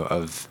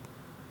 of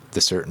the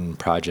certain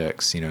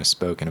projects,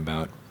 spoken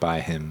about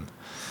by him,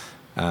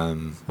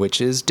 which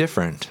is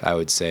different, I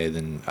would say,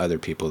 than other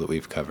people that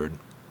we've covered.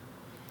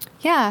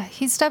 Yeah,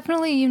 he's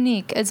definitely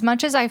unique. As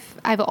much as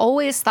I've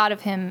always thought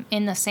of him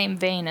in the same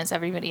vein as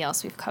everybody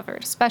else we've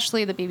covered,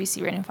 especially the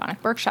BBC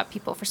Radiophonic Workshop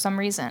people for some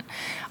reason,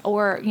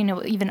 or,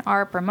 even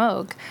ARP or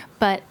Moog,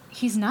 but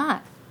he's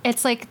not.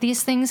 It's like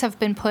these things have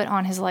been put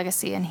on his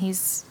legacy, and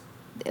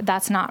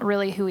that's not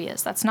really who he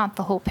is. That's not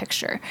the whole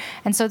picture.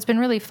 And so it's been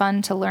really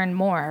fun to learn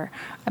more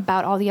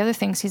about all the other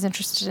things he's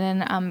interested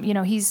in.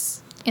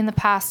 He's in the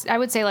past, I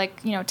would say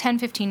 10,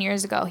 15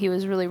 years ago, he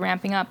was really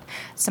ramping up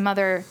some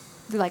other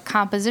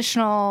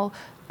compositional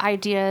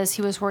ideas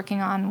he was working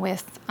on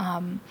with,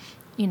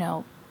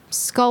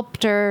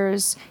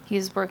 sculptors.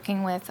 He's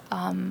working with,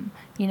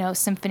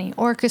 symphony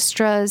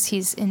orchestras.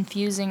 He's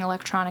infusing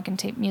electronic and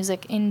tape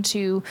music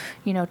into,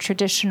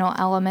 traditional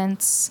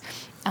elements.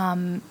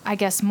 I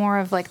guess more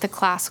of the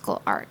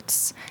classical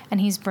arts. And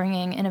he's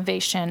bringing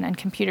innovation and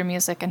computer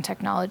music and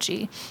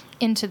technology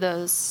into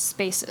those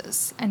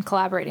spaces and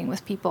collaborating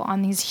with people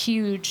on these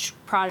huge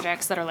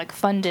projects that are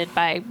funded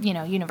by,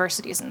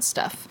 universities and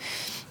stuff.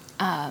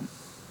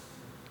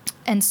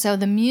 And so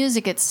the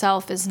music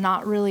itself is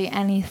not really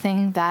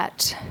anything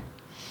that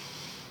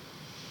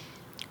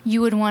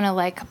you would want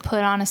to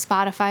put on a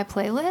Spotify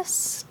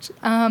playlist.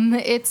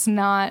 It's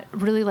not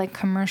really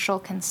commercial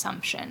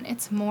consumption.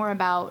 It's more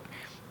about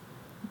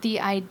the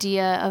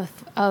idea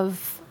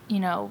of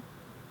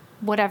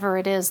whatever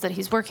it is that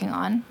he's working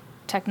on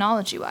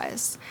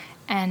technology-wise,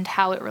 and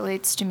how it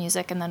relates to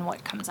music and then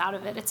what comes out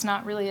of it. It's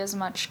not really as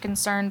much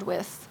concerned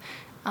with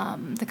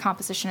the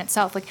composition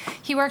itself. Like,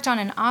 he worked on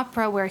an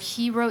opera where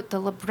he wrote the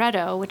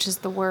libretto, which is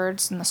the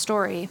words in the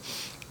story,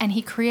 and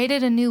he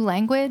created a new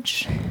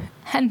language,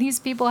 and these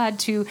people had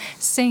to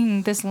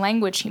sing this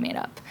language he made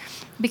up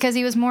because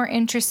he was more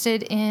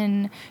interested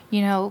in,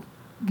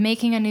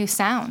 making a new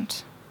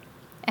sound.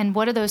 And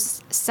what are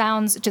those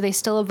sounds? Do they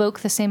still evoke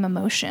the same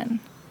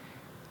emotion,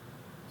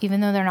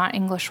 even though they're not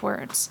English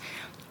words?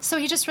 So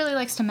he just really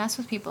likes to mess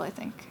with people, I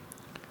think,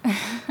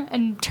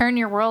 and turn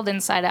your world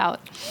inside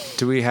out.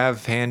 Do we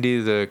have handy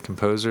the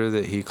composer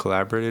that he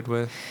collaborated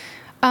with?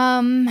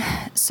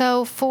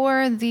 So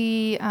for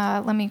the,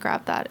 let me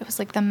grab that. It was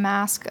like the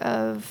Mask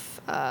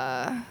of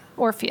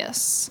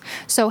Orpheus.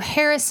 So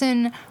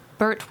Harrison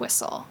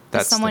Birtwistle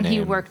is someone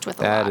he worked with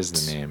a lot. That is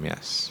the name,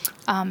 yes.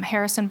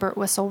 Harrison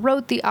Birtwistle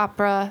wrote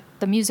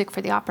the music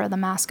for the opera, The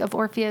Mask of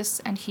Orpheus,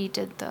 and he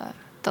did the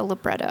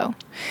libretto.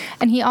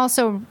 And he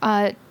also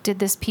did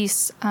this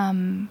piece,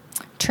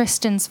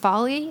 Tristan's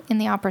Folly, in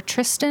the opera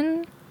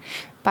Tristan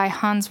by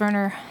Hans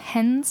Werner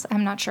Henze.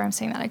 I'm not sure I'm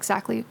saying that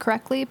exactly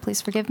correctly.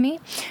 Please forgive me.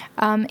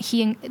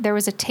 There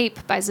was a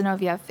tape by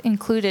Zinoviev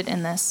included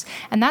in this,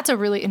 and that's a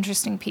really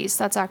interesting piece.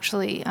 That's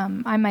actually,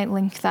 I might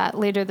link that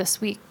later this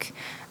week.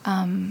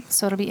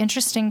 So it'll be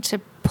interesting to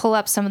pull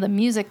up some of the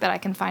music that I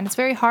can find. It's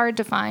very hard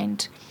to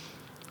find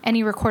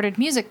any recorded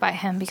music by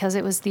him because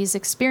it was these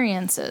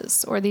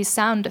experiences or these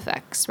sound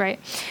effects, right?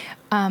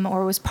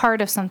 Or was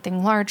part of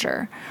something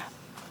larger.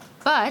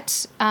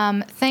 But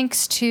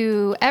thanks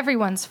to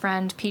everyone's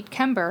friend, Pete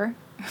Kember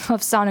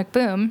of Sonic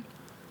Boom,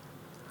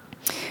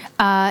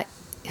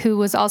 who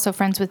was also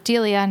friends with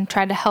Delia and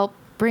tried to help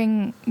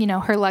bring,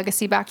 her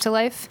legacy back to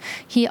life,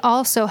 he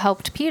also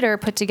helped Peter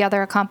put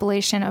together a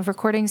compilation of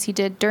recordings he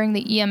did during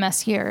the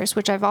EMS years,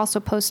 which I've also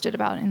posted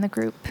about in the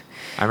group.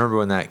 I remember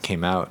when that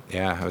came out.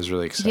 Yeah, I was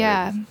really excited.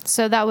 Yeah,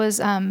 so that was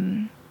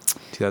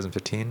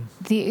 2015.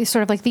 The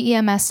sort of like the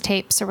EMS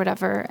tapes or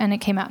whatever, and it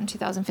came out in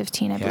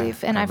 2015, I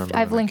believe. And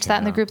I've linked that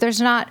in the group.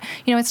 There's not,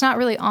 it's not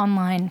really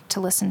online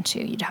to listen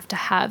to. You'd have to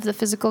have the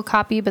physical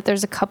copy, but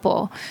there's a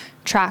couple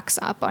tracks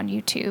up on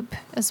YouTube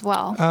as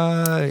well.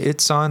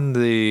 It's on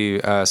the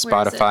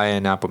Spotify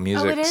and Apple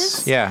Music. Oh, it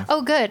is? Yeah.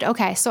 Oh, good.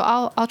 Okay, so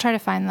I'll try to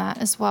find that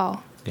as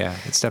well. Yeah,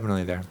 it's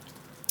definitely there.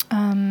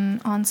 On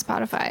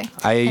Spotify.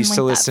 I used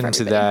to listen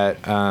to that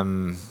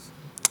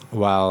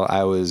while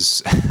I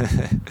was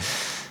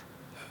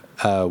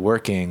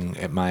working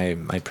at my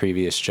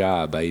previous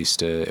job.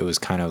 It was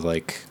kind of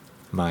like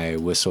my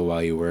whistle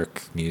while you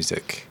work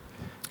music.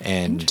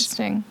 And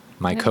interesting.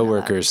 My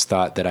coworkers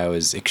thought that I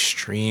was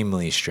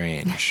extremely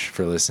strange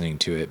for listening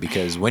to it,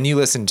 because when you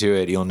listen to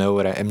it, you'll know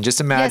what just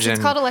imagine. Yes,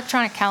 it's called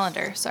Electronic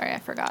Calendar. Sorry, I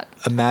forgot.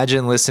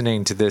 Imagine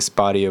listening to this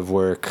body of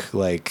work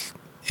like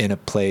in a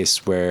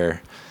place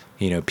where,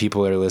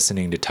 people are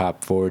listening to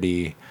top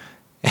 40.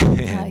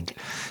 Like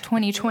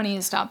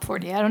 2020's top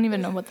 40. I don't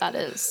even know what that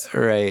is.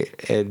 Right.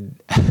 And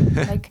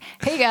like,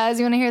 hey guys,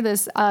 you want to hear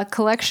this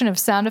collection of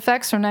sound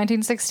effects from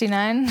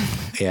 1969?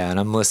 Yeah, and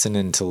I'm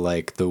listening to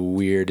like the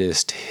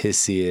weirdest,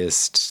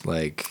 hissiest,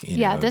 like,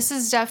 Yeah, this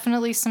is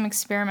definitely some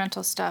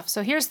experimental stuff.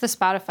 So here's the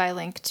Spotify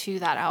link to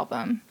that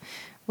album,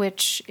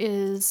 which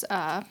is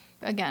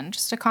again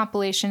just a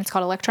compilation. It's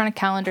called Electronic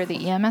Calendar,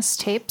 the EMS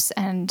tapes,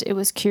 and it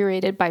was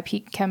curated by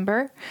Pete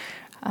Kember.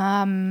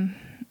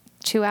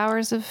 2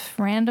 hours of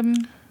random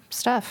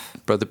stuff.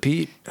 Brother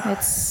Pete.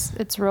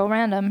 It's real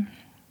random.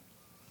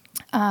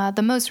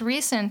 The most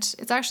recent,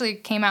 it actually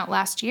came out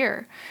last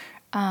year,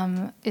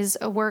 is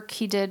a work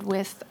he did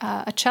with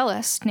a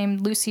cellist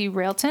named Lucy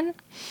Railton.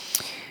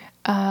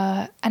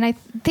 And I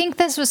think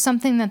this was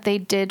something that they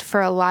did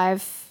for a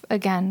live,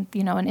 again,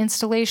 an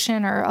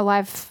installation or a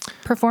live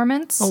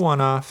performance. A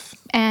one-off.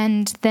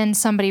 And then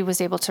somebody was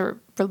able to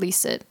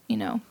release it,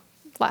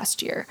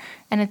 last year,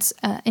 and it's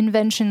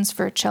Inventions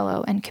for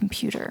Cello and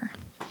Computer.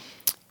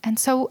 And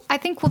so I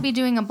think we'll be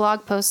doing a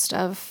blog post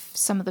of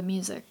some of the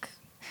music,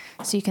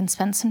 so you can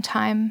spend some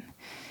time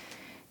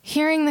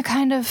hearing the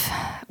kind of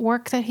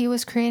work that he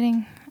was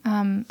creating.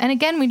 And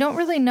again, we don't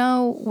really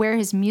know where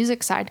his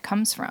music side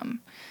comes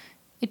from.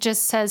 It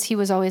just says he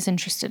was always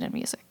interested in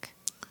music.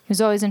 He was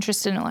always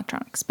interested in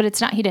electronics, but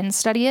it's not, he didn't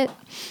study it.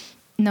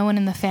 No one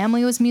in the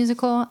family was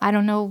musical. I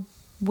don't know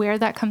where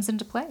that comes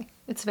into play.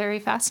 It's very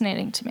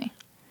fascinating to me.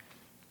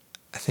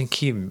 I think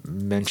he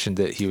mentioned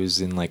that he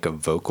was in like a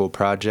vocal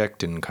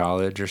project in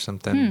college or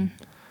something.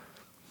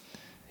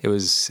 It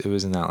was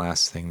in that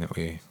last thing that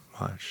we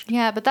watched.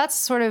 Yeah, but that's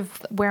sort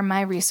of where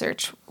my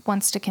research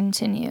wants to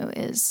continue,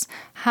 is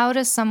how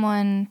does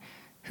someone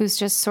who's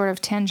just sort of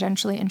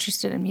tangentially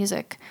interested in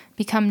music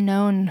become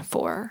known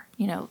for,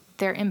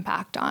 their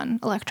impact on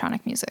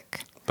electronic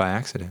music? By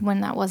accident.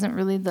 When that wasn't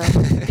really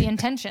the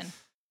intention.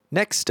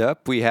 Next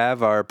up, we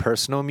have our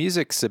personal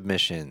music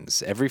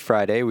submissions. Every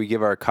Friday, we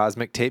give our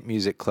Cosmic Tape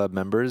Music Club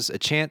members a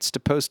chance to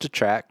post a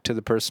track to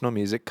the personal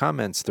music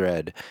comments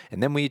thread,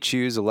 and then we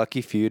choose a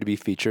lucky few to be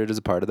featured as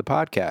a part of the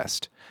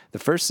podcast. The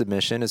first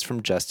submission is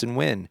from Justin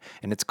Wynn,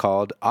 and it's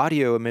called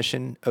Audio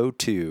Emission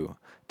 02.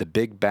 The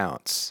Big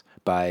Bounce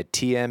by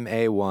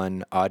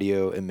TMA1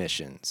 Audio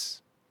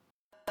Emissions.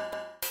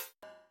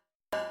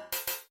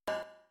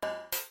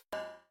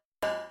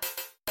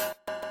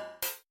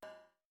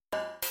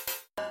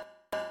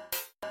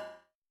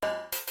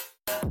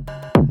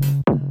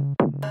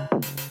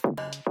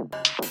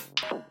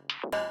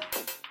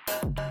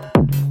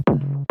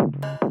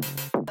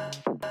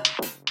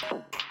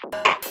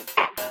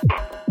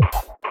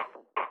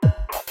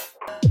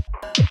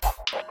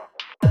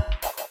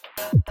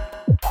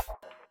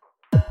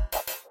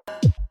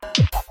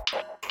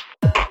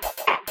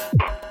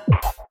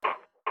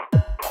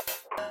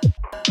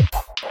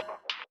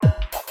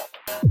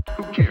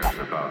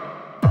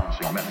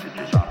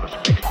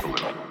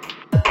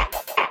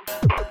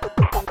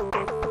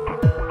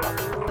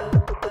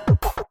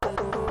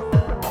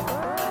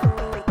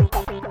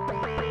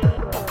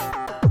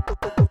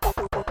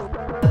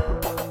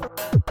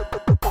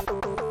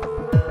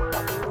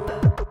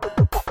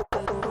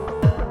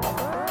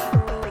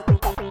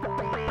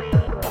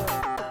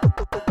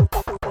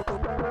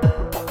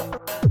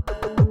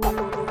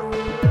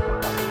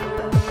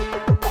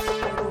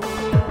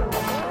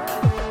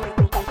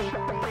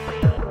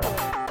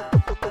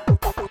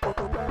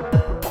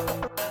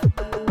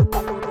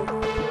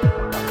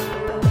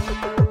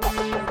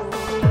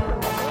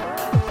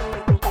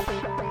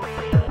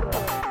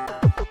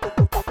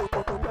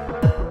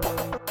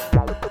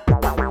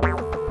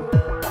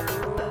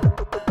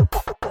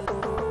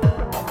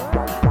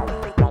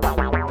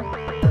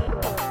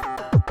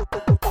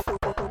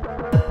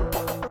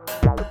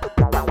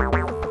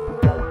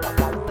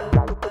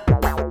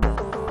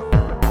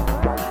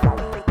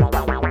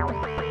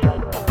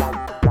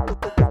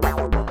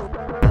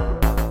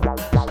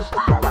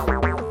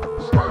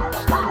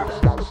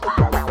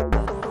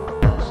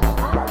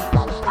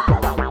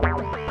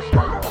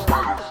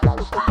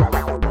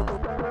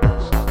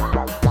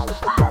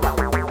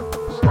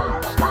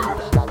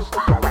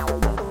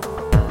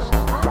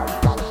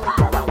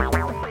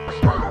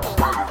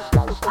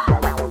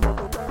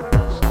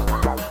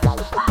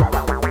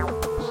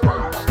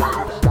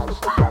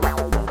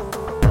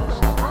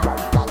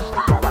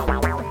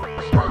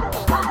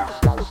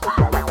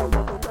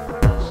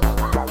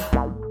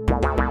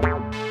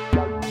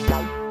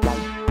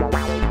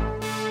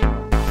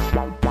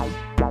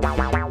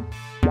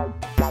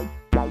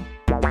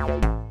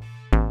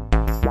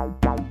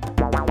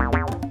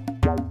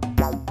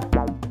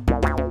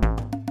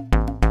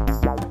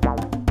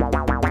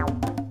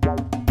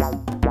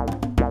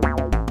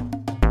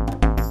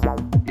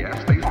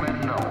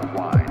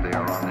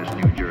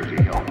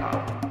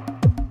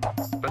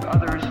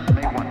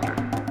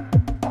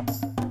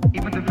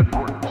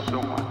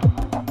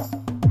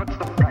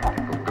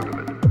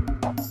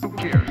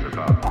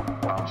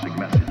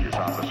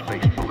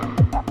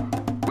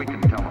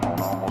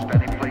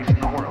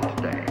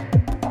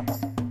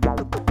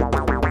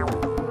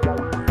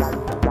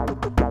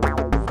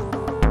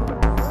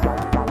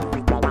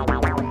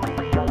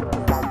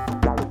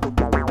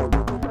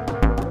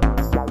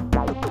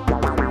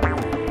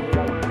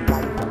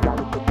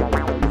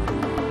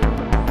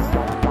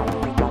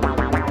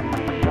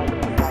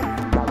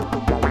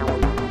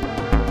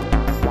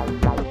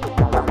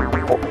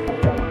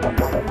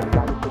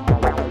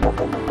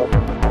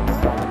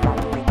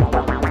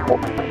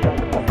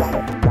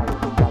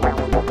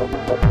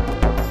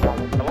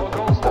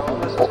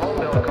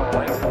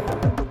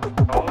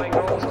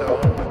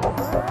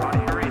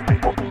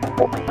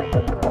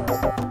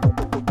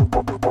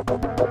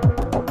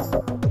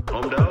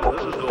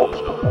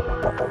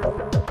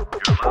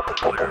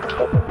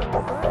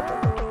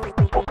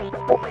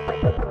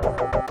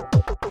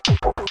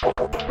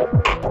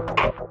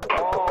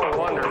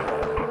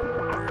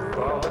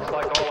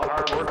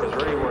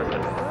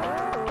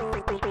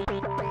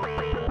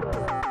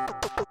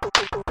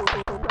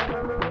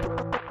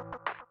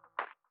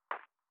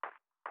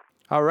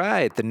 All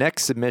right, the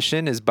next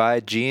submission is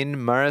by Gene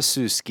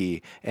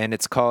Marasuski, and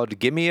it's called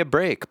Gimme a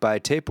Break by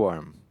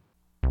Tapeworm.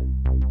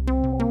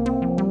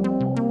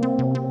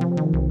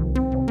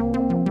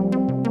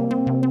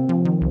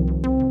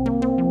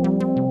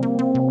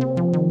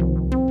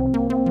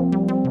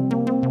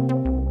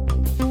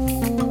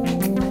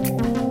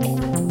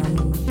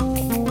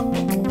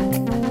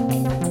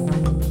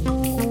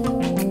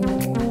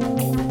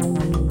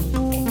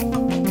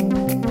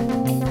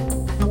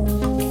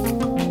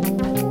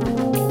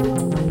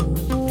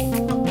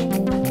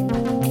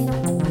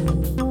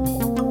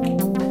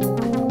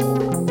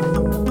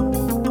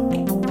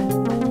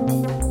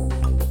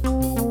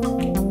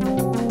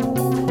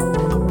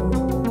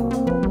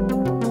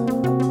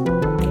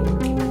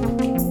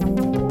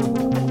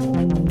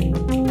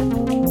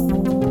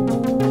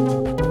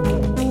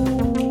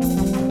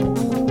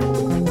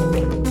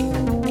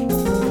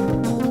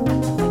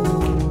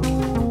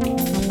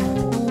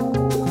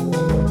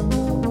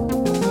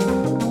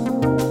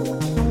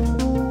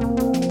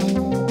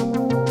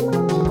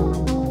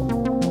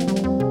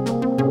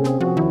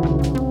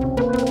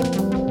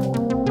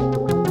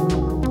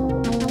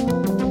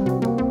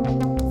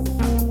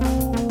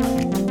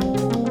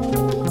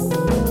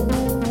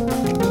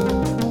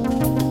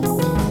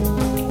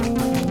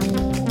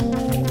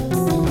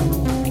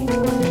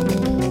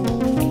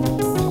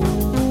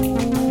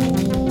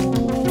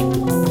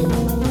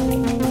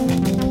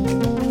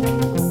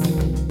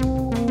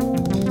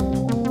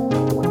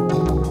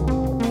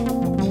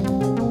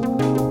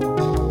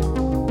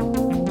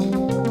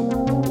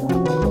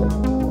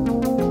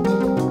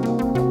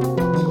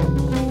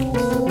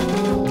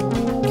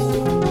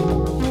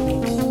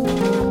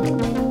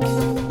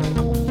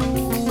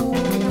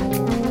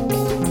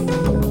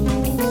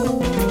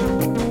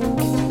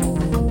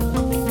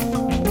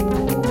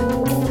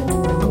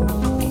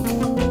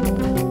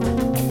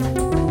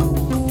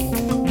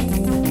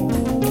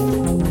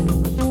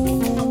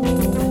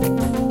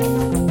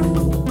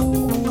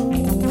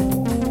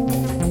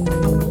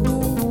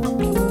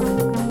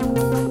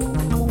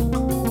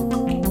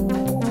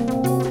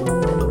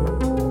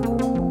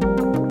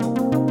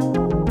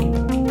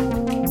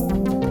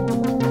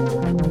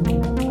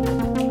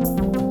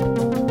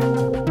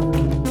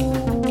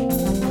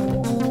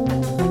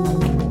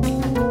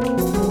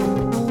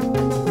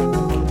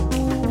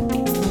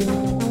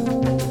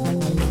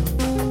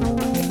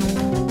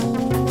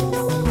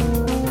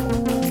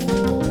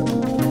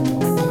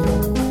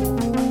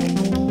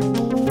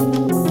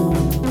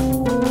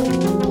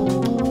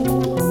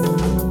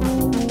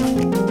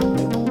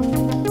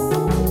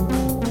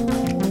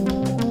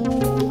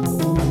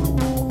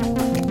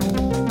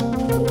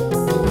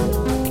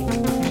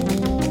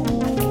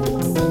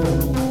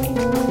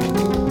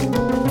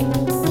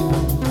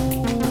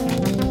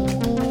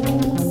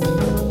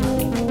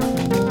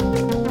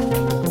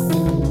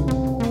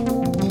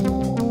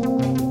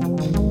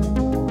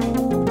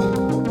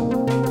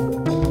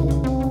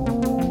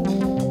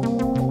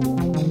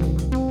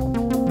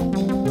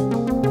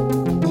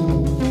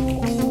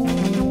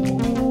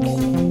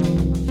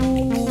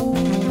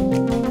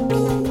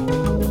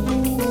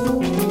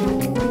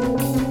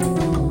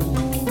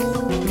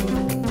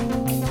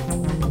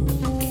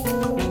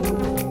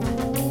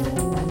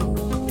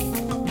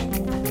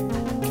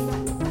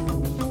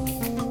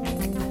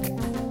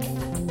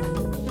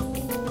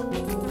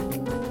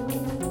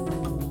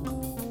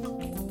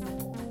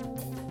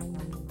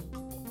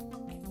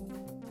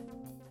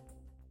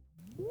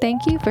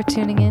 Thank you for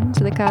tuning in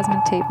to the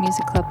Cosmic Tape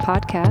Music Club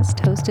podcast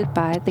hosted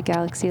by the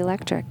Galaxy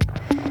Electric.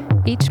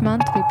 Each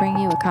month we bring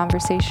you a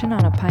conversation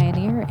on a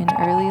pioneer in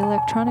early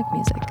electronic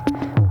music,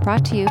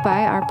 brought to you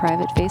by our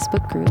private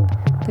Facebook group,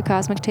 the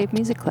Cosmic Tape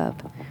Music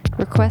Club.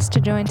 Request to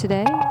join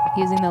today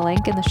using the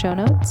link in the show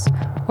notes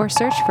or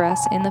search for us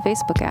in the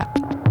Facebook app.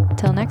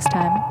 Till next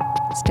time,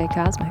 stay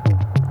cosmic.